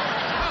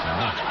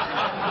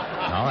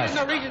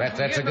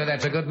 No,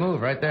 that's a good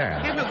move right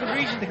there. He has no good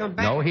reason to come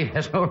back. No, he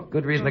has no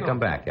good reason to come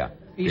back, yeah.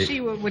 You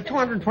see, with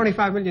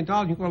 $225 million,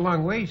 you go a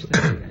long ways.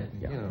 Yeah.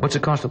 You know. What's the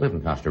cost to live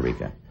in Costa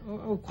Rica?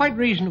 Quite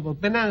reasonable.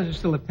 Bananas are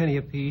still a penny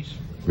apiece.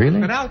 Really?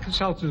 But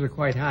Alka-Seltzers are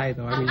quite high,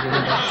 though. I mean,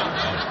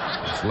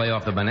 Just lay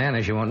off the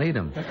bananas, you won't need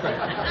them. That's right.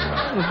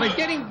 Yeah. But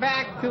getting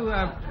back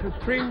to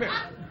premier...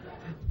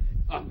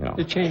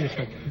 The change of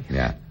subject.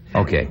 Yeah.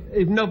 Okay.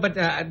 No, but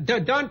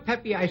Don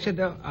Pepe, I said,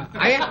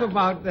 I asked him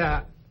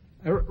about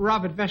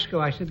Robert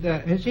Vesco. I said,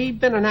 has he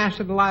been an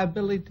asset or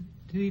liability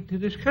to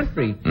this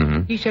country?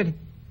 Mm-hmm. He said,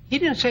 he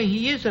didn't say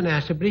he is an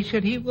asset, but he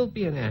said he will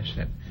be an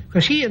asset.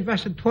 Because he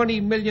invested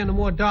 $20 million or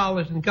more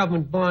in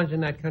government bonds in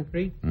that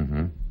country.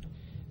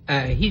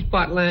 Mm-hmm. He's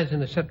bought lands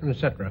and et cetera, et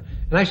cetera.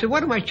 And I said,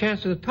 what are my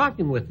chances of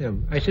talking with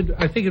him? I said,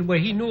 I figured where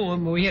he knew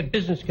him, where he had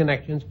business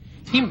connections.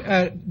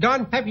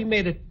 Don Pepe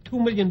made a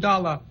 $2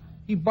 million...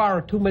 He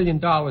borrowed $2 million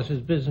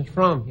his business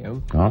from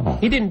him. Oh.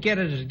 He didn't get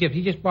it as a gift.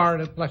 He just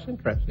borrowed it plus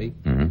interest. See?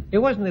 Mm-hmm. It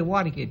wasn't the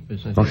Watergate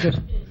business. Oh, sure.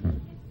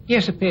 He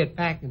has to pay it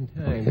back in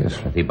time. Yes,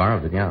 he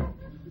borrowed it, yeah.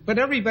 But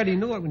everybody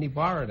knew it when he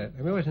borrowed it.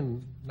 I mean, it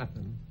wasn't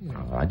nothing. You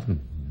know. Oh, I didn't.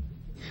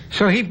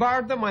 So he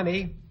borrowed the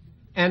money,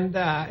 and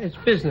it's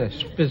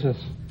business.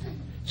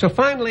 So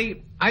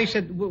finally, I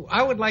said, well,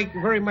 I would like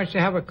very much to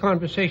have a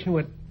conversation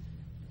with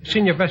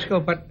Senor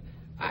Vesco, but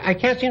I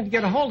can't seem to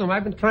get a hold of him.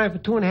 I've been trying for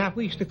 2.5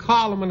 weeks to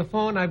call him on the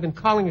phone. I've been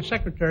calling his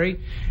secretary.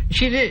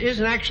 She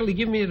isn't actually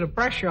giving me the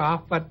brush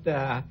off, but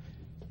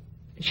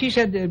she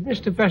said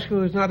Mr.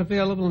 Vesco is not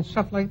available and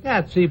stuff like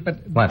that. See,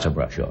 but That's a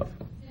brush off.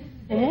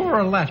 more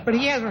or less. But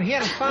he has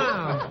a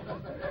farm.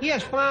 He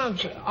has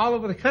farms all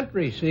over the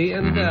country. See,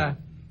 and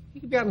he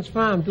could be on his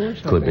farm doing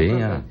something. Could be,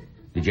 yeah.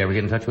 Did you ever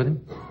get in touch with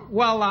him?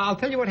 Well, I'll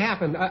tell you what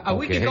happened. A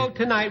week ago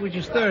tonight, which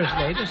is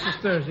Thursday. This is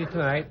Thursday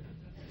tonight.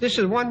 This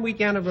is 1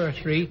 week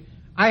anniversary.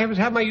 I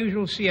have my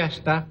usual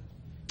siesta.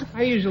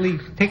 I usually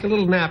take a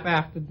little nap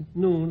after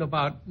noon,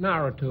 about an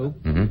hour or two.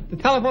 Mm-hmm.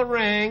 The telephone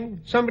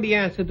rang. Somebody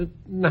answered it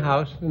in the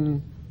house,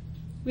 and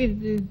they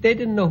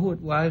didn't know who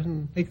it was.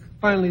 And they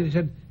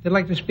said they'd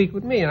like to speak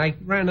with me. And I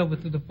ran over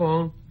to the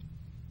phone,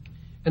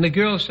 and the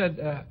girl said,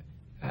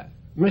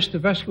 Mr.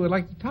 Vesco would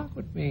like to talk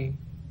with me.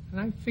 And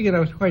I figured I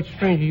was quite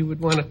strange he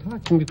would want to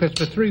talk to me because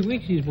for 3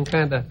 weeks he's been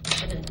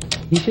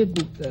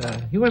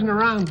he wasn't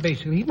around,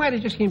 basically. He might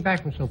have just came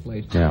back from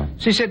someplace. Yeah.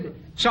 So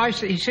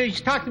he said, he's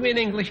talked to me in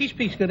English. He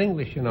speaks good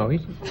English, you know.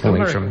 He's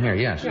from here,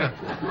 yes. Yeah.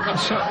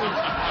 So,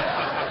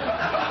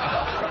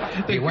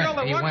 He went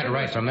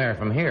right from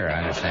here,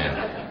 I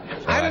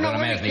understand. So I don't know where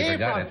imagine he he came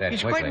forgot from. it that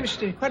He's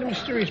quickly. quite a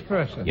mysterious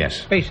person.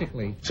 Yes.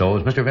 Basically. So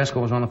Mr.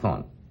 Vesco was on the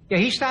phone? Yeah,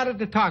 he started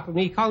to talk with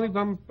me. He called me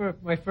by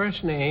my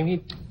first name.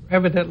 He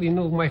evidently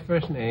knew my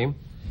first name.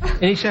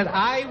 And he said,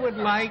 I would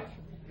like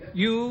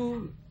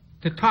you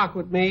to talk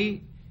with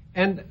me,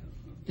 and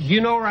do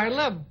you know where I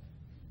live?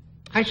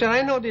 I said,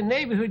 I know the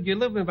neighborhood you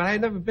live in, but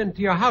I've never been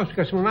to your house,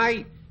 because when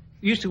I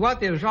used to go out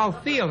there, it was all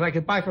fields. I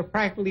could buy for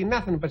practically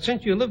nothing, but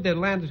since you live there,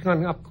 the land has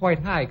gone up quite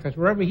high, because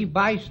wherever he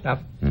buys stuff,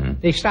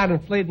 they start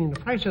inflating the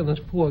price of this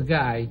poor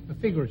guy, a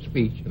figure of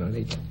speech, you know.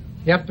 They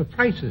have to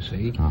prices,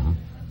 see? Uh-huh.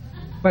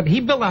 But he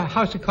built a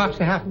house that cost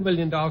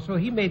 $500,000, so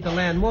he made the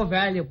land more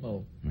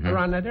valuable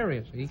around that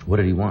area, see? What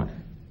did he want?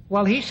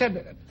 Well, he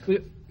said,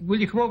 will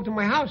you come over to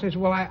my house? I said,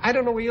 well, I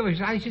don't know where you live.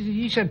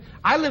 He said,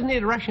 I live near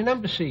the Russian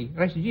embassy.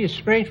 And I said, gee, it's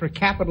strange for a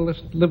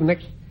capitalist to live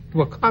next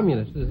to a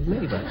communist as a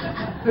neighbor.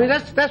 I mean,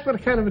 that's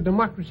what kind of a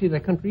democracy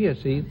that country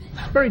is, see?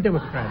 It's very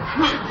democratic.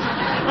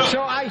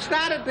 So I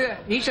started to,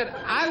 he said,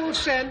 I will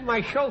send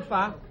my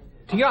chauffeur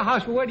to your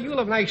house, but where do you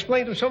live? And I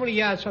explained to him so many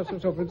yards, so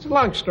forth. It's a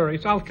long story,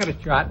 so I'll cut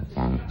it short.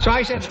 So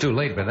I said... It's too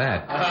late for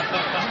that.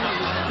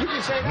 You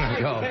can say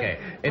that. Okay.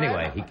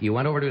 Anyway, you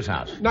went over to his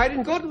house. No, I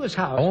didn't go to his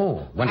house.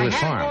 Oh, went to his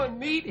farm. I had to go and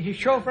meet his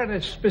chauffeur at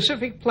a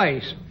specific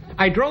place.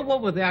 I drove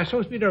over there. I was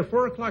supposed to be there at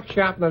 4 o'clock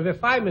sharp, and I was there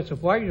 5 minutes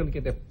before. I usually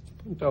get there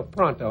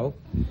pronto.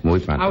 Muy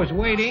pronto. I was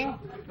waiting.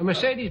 A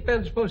Mercedes-Benz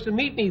was supposed to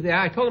meet me there.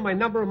 I told him my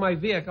number of my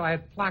vehicle. I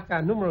had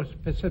placa numeros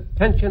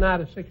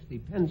pensionata 60.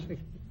 Pen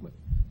 60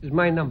 is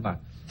my number.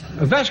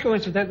 Vesco,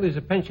 incidentally, is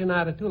a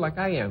pensionata, too, like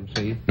I am,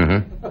 see?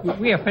 Mm-hmm.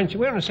 We have pension.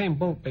 We're on the same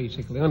boat,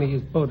 basically, only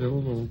his boat is a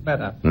little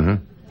better.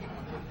 Mm-hmm.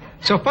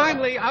 So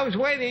finally, I was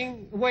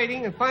waiting,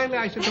 and finally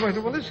I said to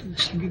myself, well,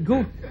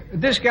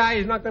 this guy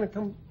is not going to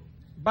come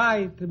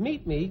by to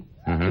meet me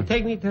to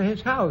take me to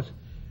his house.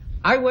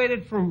 I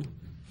waited from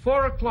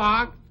 4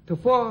 o'clock to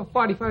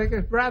 4:45. I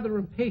got rather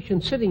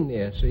impatient sitting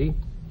there, see?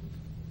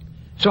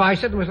 So I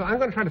said to myself, I'm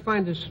going to try to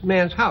find this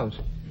man's house.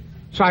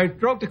 So I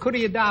drove to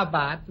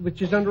Curiadabat,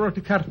 which is on the road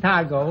to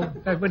Cartago.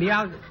 That's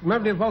where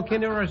remember the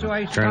volcano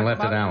I Turn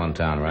left at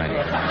Allentown, right?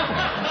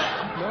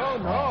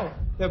 No.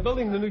 They're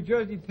building the New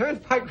Jersey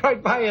Turnpike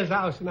right by his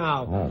house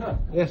now. Oh.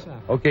 Yes, sir.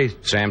 Okay,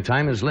 Sam,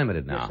 time is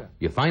limited now. Yes,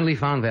 you finally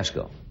found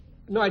Vesco.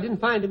 No, I didn't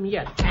find him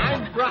yet.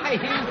 I'm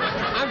driving.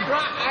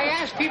 I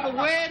asked people,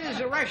 where is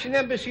the Russian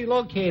embassy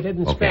located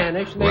in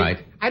Spanish. Right.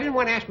 I didn't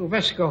want to ask where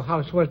Vesco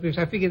house was because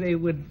I figured they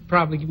would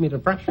probably give me the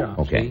brush off.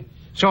 Okay. See?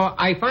 So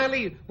I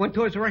finally went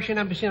towards the Russian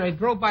embassy and I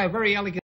drove by a very elegant